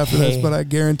about like, it after hey. this, but I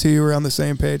guarantee you we're on the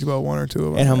same page about one or two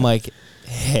of them. and I'm like,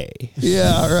 hey,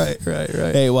 yeah, right.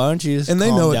 hey, why don't you just And they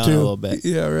calm know it down too. a little bit?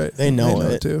 Yeah, right. They know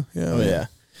it. too. Yeah, Oh yeah.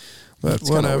 But It's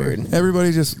kinda whatever. weird.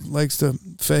 Everybody just likes to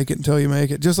fake it until you make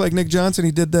it. Just like Nick Johnson,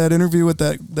 he did that interview with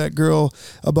that girl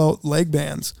about leg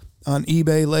bands on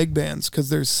eBay leg bands, because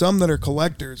there's some that are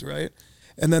collectors, right?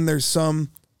 And then there's some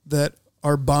that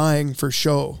are buying for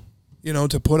show, you know,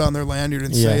 to put on their lanyard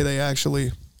and say Yeah. they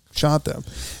actually shot them.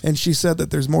 And she said that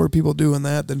there's more people doing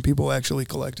that than people actually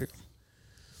collecting them.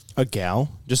 A gal,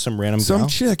 just some random Some gal.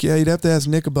 chick, yeah, you'd have to ask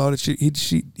Nick about it.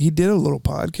 He did a little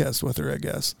podcast with her, I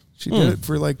guess. She did it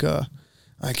for like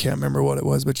I can't remember what it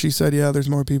was, but she said, yeah, there's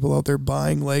more people out there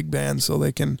buying leg bands so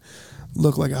they can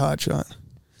look like a hot shot.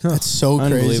 That's so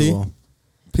crazy. Unbelievable.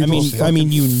 People I mean, you fucking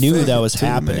knew fake that it was till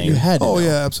you make happening. You it. had to Oh know.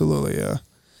 yeah, absolutely, yeah.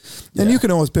 And you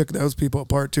can always pick those people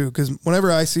apart too, because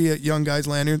whenever I see a young guy's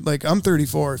lanyard, like I'm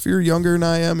 34, if you're younger than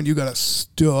I am and you got a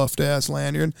stuffed ass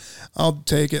lanyard, I'll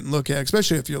take it and look at it,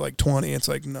 especially if you're like 20. It's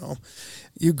like, no.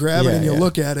 You grab it Yeah, and you yeah.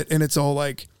 look at it and it's all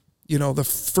like, you know, the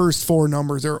first 4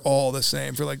 numbers are all the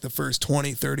same for like the first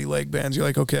 20, 30 leg bands. You're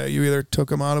like, okay, you either took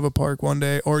them out of a park one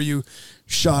day or you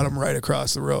shot them right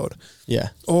across the road. Yeah.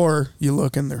 Or you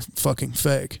look and they're fucking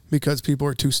fake because people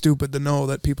are too stupid to know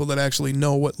that people that actually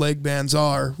know what leg bands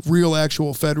are, real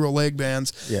actual federal leg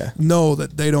bands, Yeah. know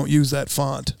that they don't use that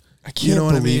font. I can't You know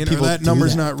what I believe mean? Or people that do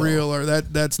number's that, not though. real, or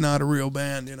that's not a real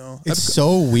band, you know. It's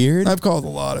so weird. I've called a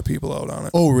lot of people out on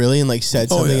it. Oh, really? And like said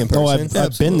Oh, something yeah. in person? Oh, I've been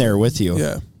Absolutely. there with you.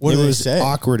 Yeah. What it do they was say?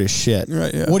 awkward as shit.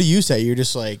 Right, yeah. What do you say? You're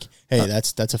just like, hey,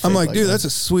 that's a fake I'm like, dude, that. that's a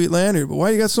sweet lanyard, but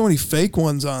why you got so many fake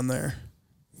ones on there?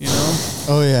 You know?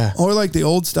 Oh yeah. Or like the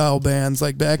old style bands,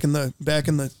 like back in the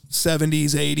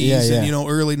 70s, 80s, Yeah, yeah. and you know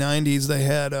early 90s, they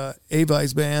had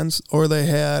Avice bands, or they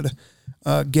had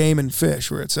Game and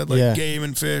Fish, where it said like Yeah. Game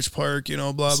and Fish Park, you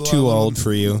know, blah blah. It's too blah. old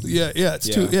for you.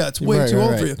 It's way Right, too right,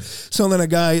 old right. for you. So then a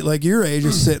guy like your age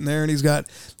is sitting there and he's got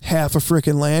half a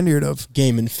freaking lanyard of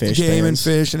Game and Fish. Game and bands.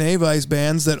 Fish and Avice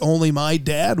bands that only my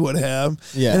dad would have.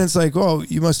 Yeah. And it's like, oh,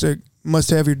 you must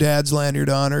have your dad's lanyard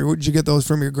on, or did you get those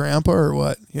from your grandpa or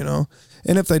what? You know?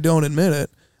 And if they don't admit it,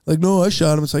 like, no, I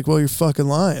shot him. It's like, well, you're fucking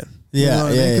lying. Yeah, you know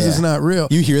what I yeah, mean? Because yeah. it's not real.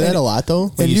 You hear that And- a lot though.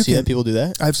 When and you you see can- that people do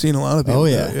that. I've seen a lot of people. Oh,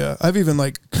 do yeah. that, yeah. I've even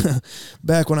like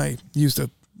back when I used to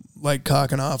like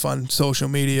cocking off on social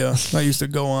media. I used to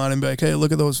go on and be like, "Hey,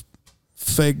 look at those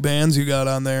fake bands you got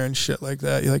on there and shit like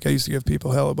that." Like I used to give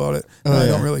people hell about it. Oh, I yeah.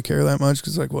 don't really care that much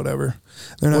because like whatever,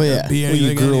 they're not Well, gonna yeah. be Well, you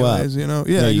anything grew up. anyways. You know?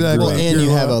 Yeah, Yeah, you grew exactly. Well, and Grew you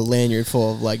have up. a lanyard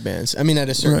full of like bands. I mean, at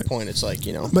a certain Right. point, it's like,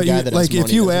 you know, But the guy you, that has like if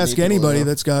money you doesn't ask need people to anybody know.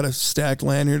 that's got a stacked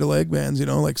lanyard of leg bands, you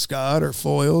know, like Scott or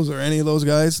Foils or any of those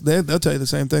guys, they'll tell you the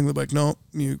same thing. They're like, no,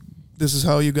 this is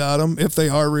how you got them. If they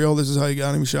are real, this is how you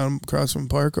got them. You shot them across from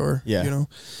park, or Yeah. you know.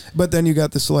 But then you got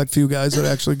the select few guys that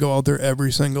actually go out there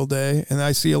every single day, and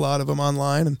I see a lot of them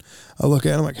online, and I look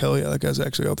at them like, hell yeah, that guy's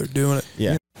actually out there doing it.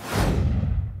 Yeah.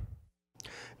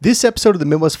 This episode of the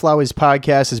Midwest Flyways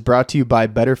podcast is brought to you by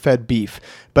Better Fed Beef.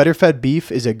 Better Fed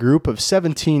Beef is a group of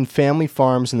 17 family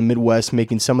farms in the Midwest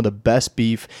making some of the best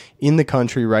beef in the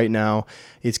country right now.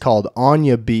 It's called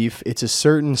Anya beef. It's a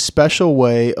certain special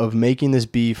way of making this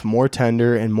beef more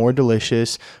tender and more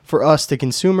delicious for us, the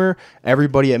consumer.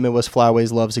 Everybody at Midwest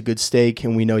Flyways loves a good steak,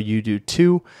 and we know you do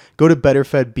too. Go to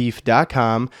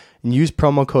betterfedbeef.com and use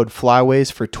promo code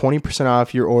FLYWAYS for 20%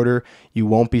 off your order. You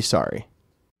won't be sorry.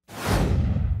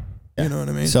 You know what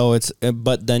I mean? So it's,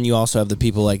 but then you also have the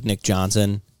people like Nick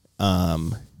Johnson,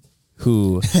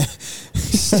 who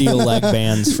steal leg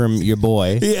bands from your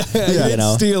boy. yeah, you he didn't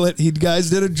know. steal it. Guys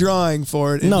did a drawing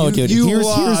for it. and No, you- dude, you here's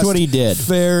lost what he did.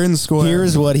 fair and square.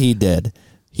 Here's what he did.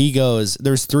 He goes,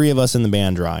 there's 3 of us in the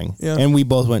band drawing, Yeah. and we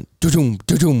both went doo-doom,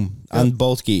 doo-doom on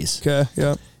both geese. okay.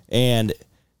 Yeah. And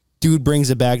dude brings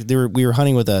it back. We were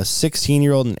hunting with a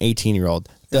 16-year-old and 18-year-old.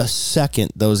 The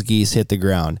second those geese hit the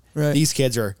ground, Right. these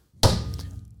kids are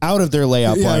out of their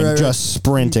layout Yeah, line, right, right. just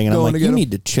sprinting. And I'm Going like, to get you 'em.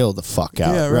 need to chill the fuck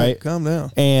out, Yeah. right? Calm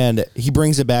down. And he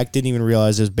brings it back, didn't even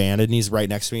realize it was banded, and he's right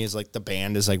next to me. He's like, the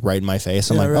band is like right in my face.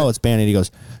 I'm Yeah, like, right. oh, it's banded. He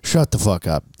goes, shut the fuck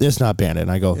up. It's not banded.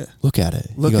 And I go, look at it.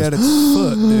 Look he goes, at its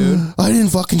foot, dude. I didn't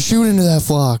fucking shoot into that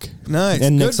flock. Nice.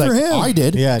 And Good Nick's for like, him. I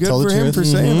did. Yeah, Good tell the for him truth. for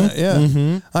saying Mm-hmm.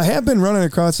 that. Yeah. I have been running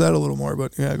across that a little more,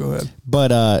 but yeah, go ahead.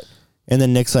 But and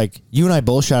then Nick's like, you and I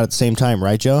both shot at the same time,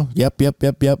 right, Joe? Yep.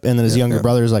 And then his younger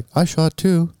brother is like, I shot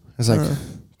too. I was like,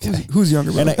 okay. Who's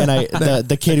younger? And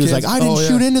the kid who was like, kids? I didn't Oh, yeah.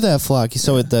 shoot into that flock.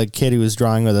 So the kid who was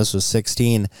drawing with us was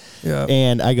 16. Yeah.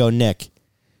 And I go, Nick,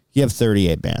 you have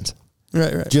 38 bands.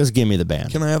 Right. Just give me the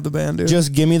band. Can I have the band, dude?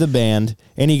 Just give me the band.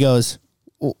 And he goes,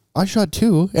 well, I shot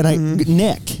too. And I,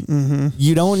 Nick,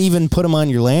 you don't even put them on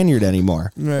your lanyard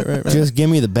anymore. right. Just give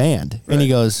me the band. And he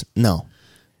goes, no.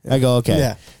 I go, okay.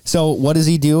 Yeah. So what does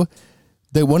he do?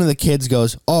 One of the kids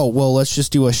goes, oh, well, let's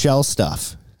just do a shell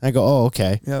stuff. I go, oh,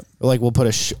 okay. Yep. Like we'll put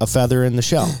a feather in the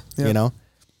shell, Yep. you know?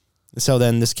 So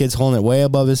then this kid's holding it way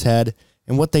above his head.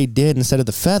 And what they did instead of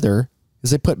the feather is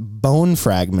they put bone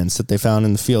fragments that they found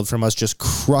in the field from us just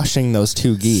crushing those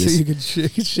 2 geese. So you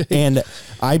could shake. And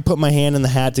I put my hand in the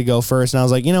hat to go first, and I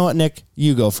was like, you know what, Nick,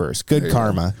 you go first. Good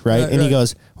karma, right? And he right.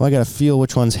 goes, well, I got to feel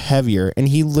which one's heavier. And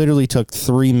he literally took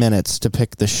 3 minutes to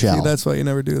pick the shell. See, that's why you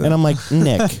never do that. And I'm like,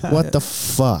 Nick, what the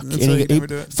fuck? That's And why you never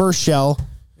do it. first shell,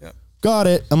 got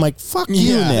it. I'm like, fuck you,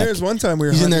 Yeah. Nick. There's one time we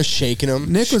were He's in hunting- there shaking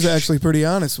them. Nick was actually pretty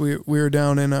honest. We were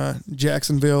down in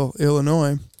Jacksonville,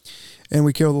 Illinois, and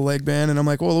we killed the leg band. And I'm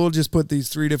like, well, we'll just put these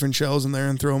 3 different shells in there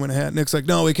and throw them in a hat. Nick's like,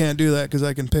 no, we can't do that because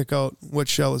I can pick out which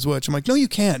shell is which. I'm like, no, you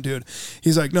can't, dude.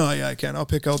 He's like, no, yeah, I can. I'll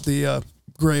pick out the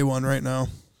gray one right now.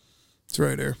 It's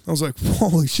right here. I was like,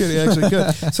 holy shit, he actually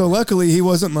could. So luckily he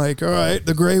wasn't like, all right,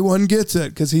 the gray one gets it,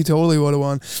 because he totally would have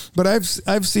won. But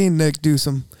I've seen Nick do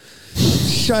some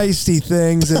shisty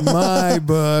things in my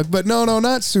book, but no,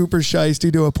 not super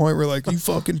shisty to a point where like, you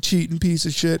fucking cheating piece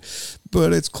of shit,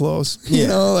 but it's close. You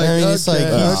know, like, I mean, it's like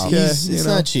okay, it's you not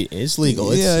know. cheating. It's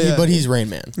legal. It's, Yeah. but he's Rain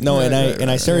Man. No, Right, and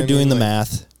I started I mean, doing the like-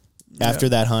 math after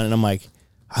that hunt, and I'm like,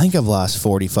 I think I've lost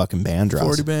 40 fucking band draws.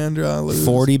 40 band draw, lose.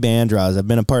 40 band draws. I've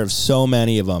been a part of so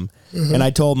many of them. And I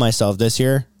told myself this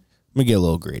year, I'm going to get a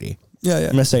little greedy. Yeah. I'm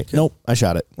going to say, nope, I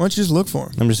shot it. Why don't you just look for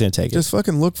him? I'm just going to take it. Just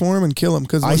fucking look for him and kill him.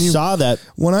 Because I saw that.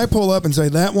 when I pull up and say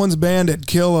that one's banded,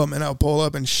 kill him, and I'll pull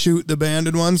up and shoot the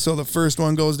banded one, so the first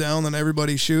one goes down, then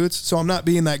everybody shoots. So I'm not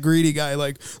being that greedy guy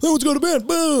like, that one's got a band,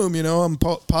 boom, you know. I'm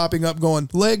popping up going,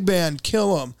 leg band,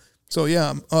 kill him. So yeah,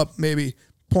 I'm up maybe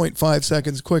 0.5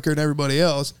 seconds quicker than everybody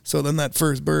else. So then that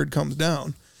first bird comes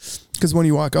down. Because when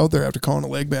you walk out there after calling a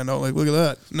leg band out, like, look at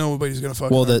that. Nobody's going to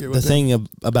fucking Well, argue the with thing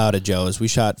about it, Joe, is we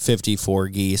shot 54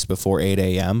 geese before 8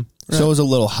 a.m. So it was a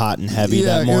little hot and heavy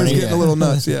that morning. It was getting a little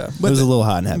nuts, yeah. It was a little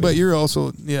hot and heavy. But you're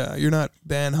also, you're not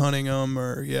band hunting them,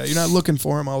 or, you're not looking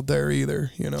for them out there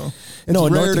either, you know. It's no,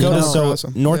 rare North to come Dakota's across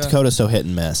 'em. North Dakota's so hit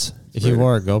and miss. If you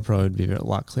wore a GoPro, it'd be a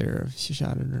lot clearer if you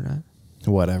shot it or not.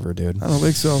 Whatever, dude. I don't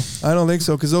think so.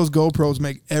 Because those GoPros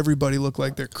make everybody look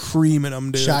like they're creaming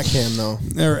them, dude. Shot cam though.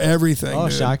 They're everything. Oh,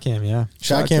 dude. shot cam, yeah.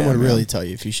 Shot cam would yeah. really tell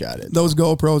you if you shot it. Those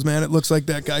GoPros, man, it looks like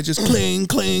that guy just cling,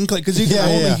 cling, cling, because you can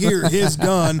only hear his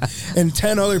gun, and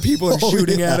 10 other people are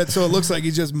shooting at it, so it looks like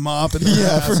he's just mopping.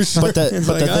 For sure. But the It's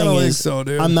like, I thing don't think is, so,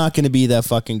 dude. I'm not going to be that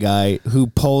fucking guy who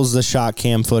pulls the shot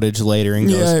cam footage later and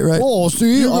goes, Yeah, right. Oh,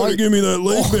 see, You gotta give me that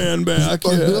leg band back.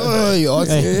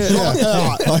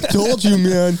 I told you,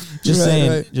 man. Just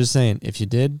saying. right. Just saying. If you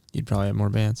did, you'd probably have more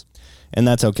bands. and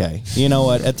that's okay. You know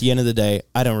what? At the end of the day,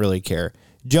 I don't really care.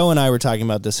 Joe and I were talking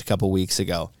about this a couple weeks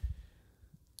ago.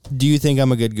 Do you think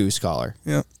I'm a good goose caller?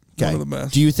 Yeah, Okay. one of the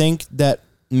best. Do you think that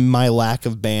my lack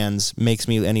of bands makes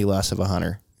me any less of a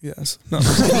hunter? Yes. No.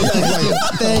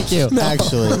 Thank you.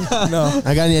 Actually, No.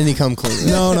 I got any come clean.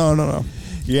 No.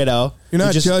 You know, You're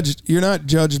not just- judged. You're not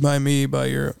judged by me by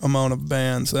your amount of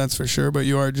bands, that's for sure. But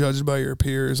you are judged by your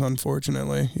peers,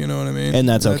 unfortunately. You know what I mean? And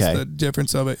that's okay. the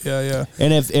difference of it. Yeah.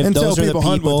 And if Until those are the people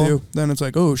hunt with people, you, then it's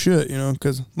like, oh shit, you know,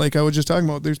 because like I was just talking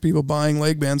about, there's people buying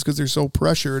leg bands because they're so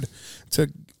pressured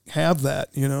to have that.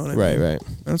 You know what I mean? Right.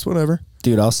 That's whatever.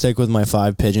 dude, I'll stick with my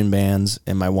 5 pigeon bands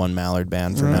and my 1 mallard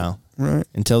band for Right. now. Right.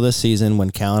 Until this season when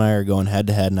Cal and I are going head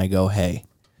to head and I go, hey,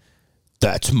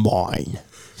 that's mine.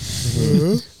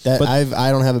 That But-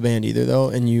 I don't have a band either though,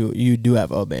 and you do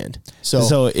have a band.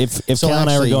 So if so Cal and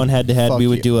I were actually, going head to head, fuck we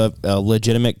would you. do a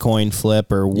legitimate coin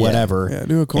flip or whatever. Yeah.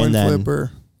 Do a coin And then- flip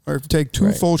or take 2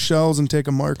 Right. full shells and take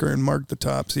a marker and mark the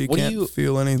top so you What do can't you-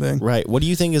 feel anything. Right. What do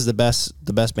you think is the best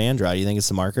band draw? Do you think it's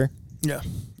the marker? Yeah.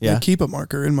 Yeah. I keep a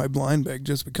marker in my blind bag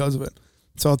just because of it.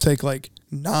 So I'll take like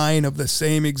 9 of the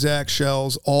same exact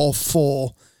shells, all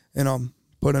full, and I'll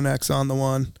put an X on the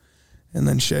one and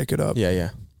then shake it up. yeah,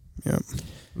 Yeah.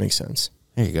 makes sense.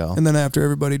 There you go. And then after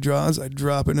everybody draws, I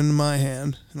drop it into my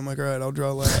hand. And I'm like, all right, I'll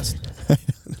draw last. No,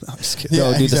 I'm just kidding.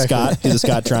 So Yeah, do exactly. the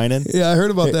Scott Trinan. Yeah, I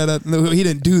heard about that. No, he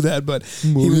didn't do that, but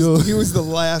he was the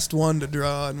last one to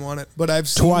draw and won it. But I've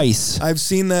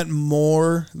seen that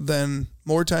more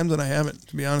times than I haven't,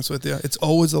 to be honest with you. It's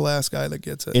always the last guy that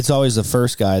gets it. It's always the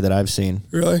first guy that I've seen.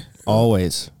 Really?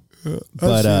 Always. I've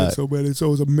But, seen it so bad. It's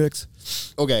always a mix.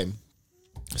 Okay.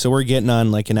 So we're getting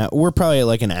on like we're probably at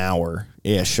like an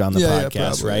hour-ish on the Yeah,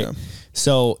 podcast, probably, right? yeah.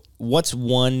 So what's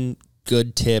one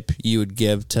good tip you would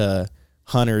give to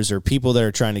hunters or people that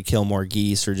are trying to kill more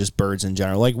geese or just birds in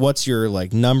general? Like what's your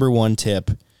like number one tip?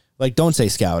 Like don't say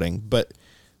scouting, but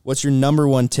what's your number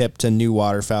one tip to new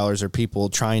waterfowlers or people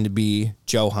trying to be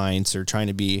Joe Heinz or trying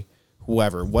to be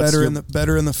whoever? What's Better your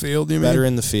in the field, you mean? better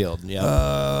in the field?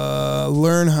 Yeah.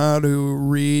 Learn how to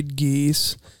read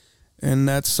geese, and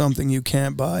that's something you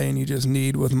can't buy and you just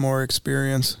need with more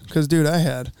experience. Because, dude, I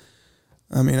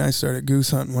started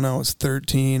goose hunting when I was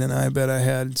 13, and I bet I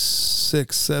had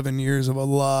 6-7 years of a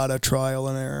lot of trial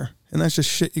and error. And that's just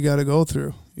shit you got to go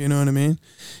through. You know what I mean?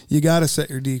 You got to set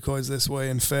your decoys this way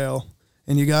and fail.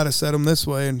 And you got to set them this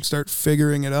way and start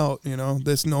figuring it out. You know,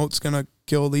 this note's going to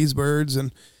kill these birds,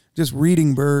 and just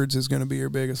reading birds is going to be your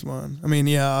biggest one. I mean,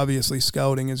 yeah, obviously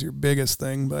scouting is your biggest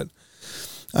thing, but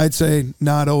I'd say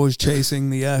not always chasing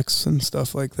the X and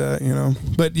stuff like that, you know.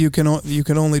 But you can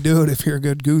only do it if you're a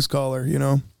good goose caller, you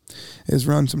know, is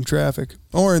run some traffic.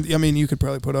 Or, I mean, you could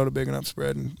probably put out a big enough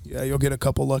spread, and, yeah, you'll get a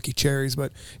couple lucky cherries,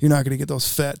 but you're not going to get those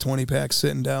fat 20-packs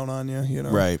sitting down on you, you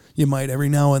know. Right. You might every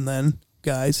now and then,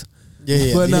 guys.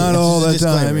 Yeah. But not It's all just the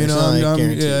a time, disclaimer. you It's know. not, like, I'm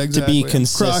guaranteed. yeah, exactly. To be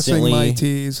Crossing my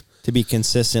T's. To be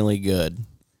consistently good.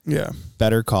 Yeah.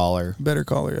 Better caller. Better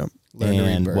caller, yeah. Learn to read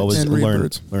And birds. what was And read learn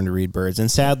birds. learn to read birds. And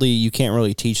sadly, you can't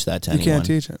really teach that to You anyone. can't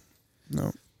teach it.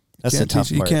 No. That's the Can't tough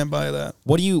teach it. part. You can't buy that.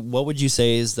 What would you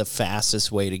say is the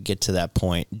fastest way to get to that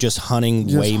point? Just hunting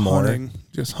Just way more hunting.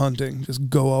 Just hunting. Just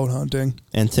go out hunting.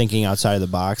 and thinking outside of the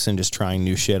box and just trying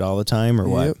new shit all the time, or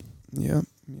what? Yep.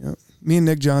 Me and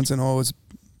Nick Johnson always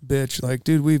bitch like,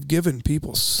 dude, we've given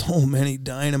people so many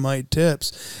dynamite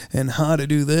tips and how to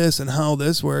do this and how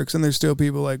this works, and there's still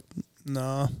people like,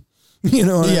 nah. You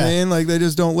know what I mean? Like, they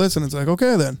just don't listen. It's like,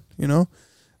 okay then, you know,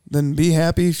 then be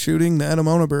happy shooting that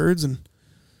amount of birds, and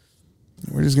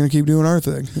we're just gonna keep doing our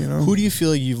thing, you know. Who do you feel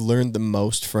like you've learned the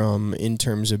most from in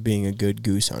terms of being a good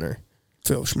goose hunter?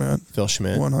 Phil Schmidt, Phil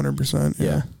Schmidt. 100%.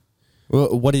 Yeah.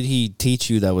 Well, what did he teach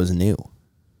you that was new?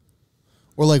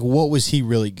 Or like, what was he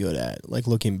really good at? Like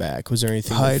looking back, was there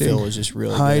anything that Phil was just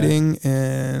really hiding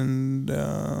and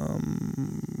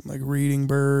like reading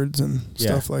birds and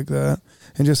stuff like that,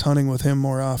 and just hunting with him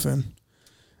more often,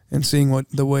 and seeing what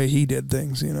the way he did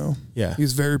things. You know, he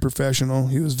was very professional.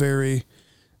 He was very,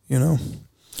 you know,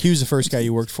 he was the first guy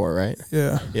you worked for, right?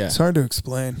 Yeah. It's hard to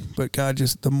explain, but God,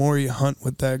 just the more you hunt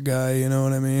with that guy, you know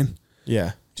what I mean?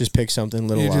 Yeah. Just pick something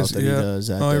little out that he does.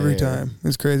 That every time.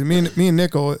 It's crazy. Me and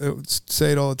Nickel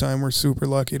say it all the time. We're super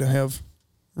lucky to have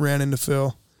ran into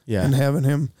Phil and having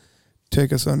him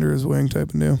take us under his wing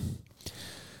type of deal.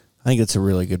 I think it's a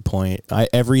really good point.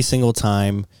 Every single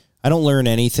time, I don't learn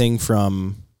anything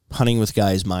from hunting with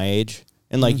guys my age.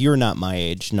 And like, you're not my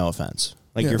age, no offense.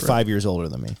 Like you're 5 years older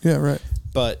than me. Yeah, right.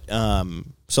 But,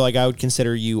 so like I would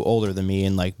consider you older than me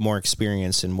and like more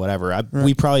experienced and whatever.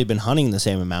 We probably been hunting the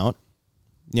same amount.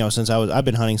 You know, I've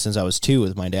been hunting since I was 2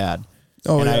 with my dad.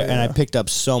 I picked up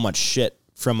so much shit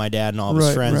from my dad and all of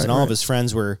his friends. And all of his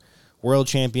friends were world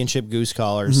championship goose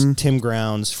callers, Tim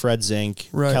Grounds, Fred Zink,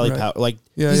 Kelly Powell. Like,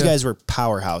 these guys were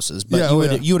powerhouses. But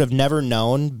you would have never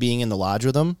known being in the lodge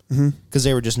with them because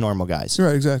they were just normal guys.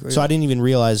 Right, exactly. So I didn't even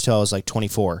realize until I was like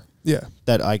 24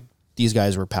 that these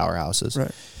guys were powerhouses.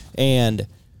 Right. And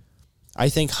I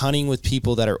think hunting with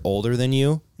people that are older than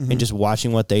you and just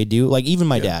watching what they do, like even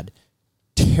my dad,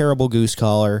 terrible goose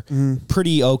caller,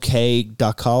 pretty okay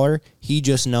duck caller. He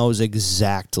just knows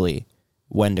exactly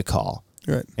when to call.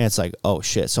 Right. And it's like, oh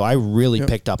shit. So I really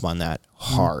picked up on that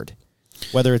hard.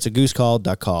 Whether it's a goose call,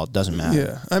 duck call, doesn't matter.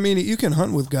 Yeah. I mean, you can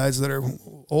hunt with guys that are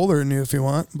older than you if you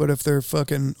want, but if they're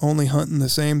fucking only hunting the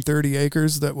same 30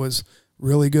 acres that was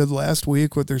really good last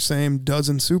week with their same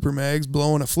dozen super mags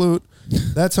blowing a flute,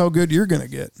 that's how good you're going to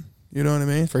get. You know what I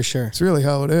mean? For sure. It's really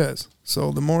how it is.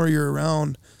 So the more you're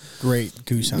around great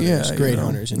goose hunters, great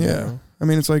hunters in general. I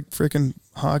mean, it's like freaking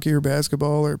hockey or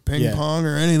basketball or ping pong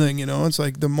or anything, you know. It's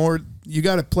like the more you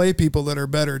got to play people that are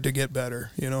better to get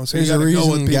better, you know. So there's you got to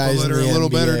go with people guys that are a little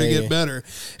NBA. better to get better.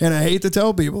 And I hate to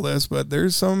tell people this, but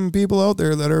there's some people out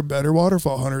there that are better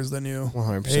waterfall hunters than you.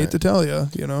 100%. Hate to tell you,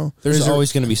 you know. There's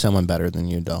always going to be someone better than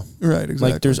you, though. Right,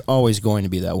 exactly. Like, there's always going to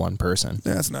be that one person.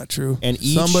 That's not true. And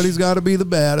somebody's got to be the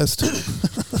baddest.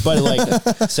 But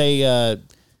like, say,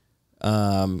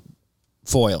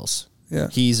 Foils. Yeah.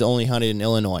 He's only hunted in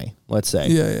Illinois, let's say.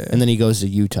 Yeah. And then he goes to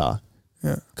Utah.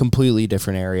 Yeah. Completely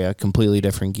different area, completely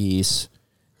different geese.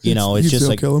 You know, it's just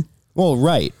like, kill him. well,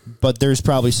 right. But there's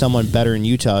probably someone better in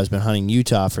Utah who's been hunting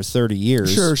Utah for 30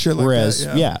 years. Sure, shit like whereas,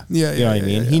 that. you know what I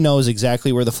mean? He knows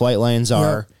exactly where the flight lines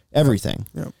are, everything.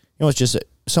 Yeah. You know, it's just,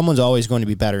 someone's always going to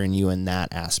be better than you in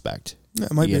that aspect. Yeah,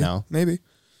 it might be. Know? Maybe.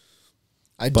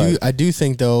 I do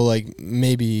think though, like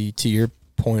maybe to your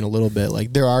point a little bit,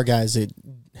 like there are guys that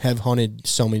have hunted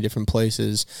so many different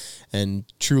places and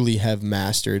truly have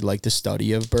mastered like the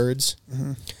study of birds.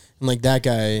 And like that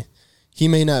guy, he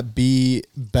may not be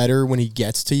better when he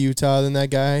gets to Utah than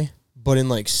that guy, but in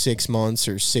like 6 months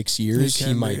or 6 years,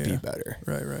 he might be better.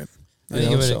 Right. I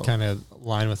think it would kind of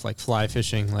line with like fly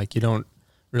fishing. Like you don't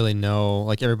really know,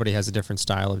 like everybody has a different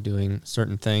style of doing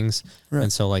certain things. Right.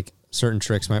 And so like certain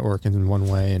tricks might work in one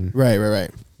way and right.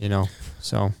 You know,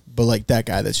 so. But like that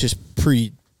guy that's just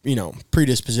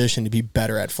predisposition to be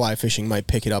better at fly fishing might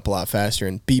pick it up a lot faster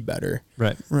and be better.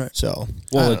 Right. So,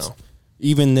 well, it's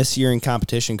even this year in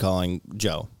competition calling,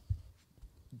 Joe,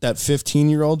 that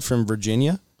 15-year-old from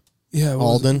Virginia. Yeah.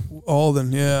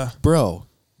 Alden. Yeah. Bro.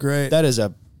 Great. That is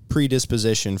a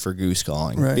predisposition for goose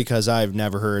calling because I've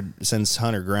never heard since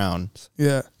Hunter Ground.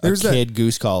 Yeah. There's a kid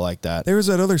goose call like that. There was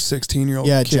that other 16-year-old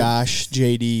kid. Josh,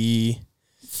 JD.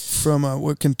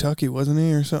 From Kentucky, wasn't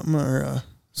he, or something, or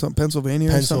some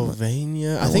Pennsylvania.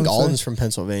 Pennsylvania. I think Alden's from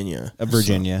Pennsylvania.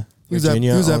 Virginia. Who's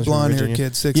that blonde-haired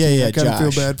kid, 16? Yeah, I kind of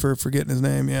feel bad for forgetting his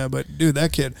name. Yeah, but dude,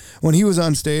 that kid, when he was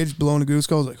on stage blowing a goose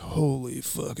call, I was like, holy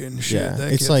fucking shit. Yeah,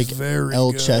 that it's kid's like very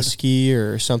Elchesky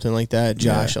or something like that.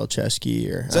 Josh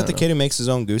Elchesky, or is that the kid who makes his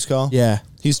own goose call? Yeah,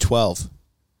 he's 12.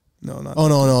 No, not. Oh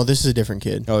no, this is a different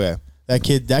kid. Okay,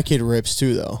 that kid rips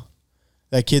too though.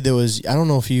 That kid that was, I don't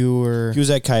know if you were. He was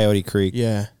at Coyote Creek.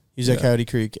 Yeah. He's at Coyote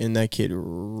Creek, and that kid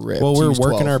ripped. Well, we're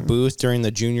working our booth during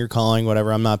the junior calling,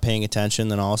 whatever. I'm not paying attention.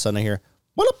 Then all of a sudden I hear,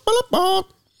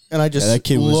 and I just that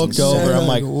kid looked over. I'm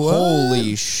like,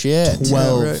 holy shit.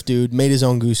 12, dude. Made his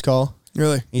own goose call.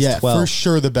 Really? He's 12. For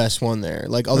sure the best one there.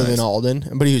 Like, other than Alden.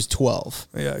 But he was 12.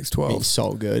 Yeah, he's 12. He's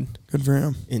so good. Good for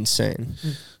him. Insane.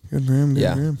 Good for him.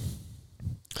 Good for him.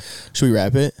 Should we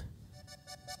wrap it?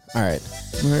 All right.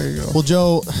 There you go. Well,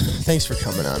 Joe, thanks for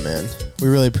coming on, man. We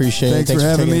really appreciate it. Thanks for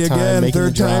having me again. Third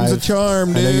Third time's a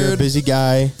charm, dude. I know you're a busy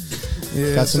guy.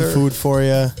 Yeah, got some food for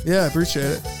you. Yeah, I appreciate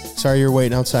it. Sorry you're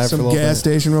waiting outside Some for a little gas bit.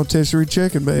 station rotisserie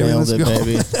chicken, baby. Nailed Let's it, go.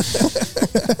 baby.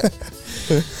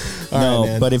 All No, right,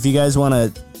 man. but if you guys want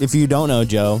to, if you don't know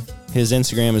Joe, his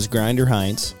Instagram is Grinder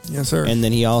Heinz. Yes, sir. And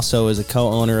then he also is a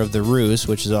co-owner of The Roos,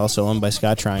 which is also owned by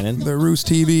Scott Trinan.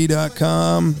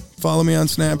 TheRoostTV.com. Follow me on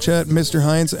Snapchat, Mr.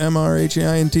 Heinz,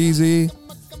 MrHaintz.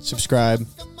 Subscribe.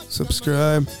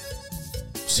 Subscribe.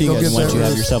 See you Go guys. get Why don't that you have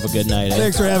roast. yourself a good night, eh?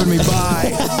 Thanks for having me.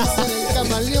 Bye. El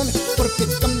camaleón porque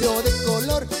cambió de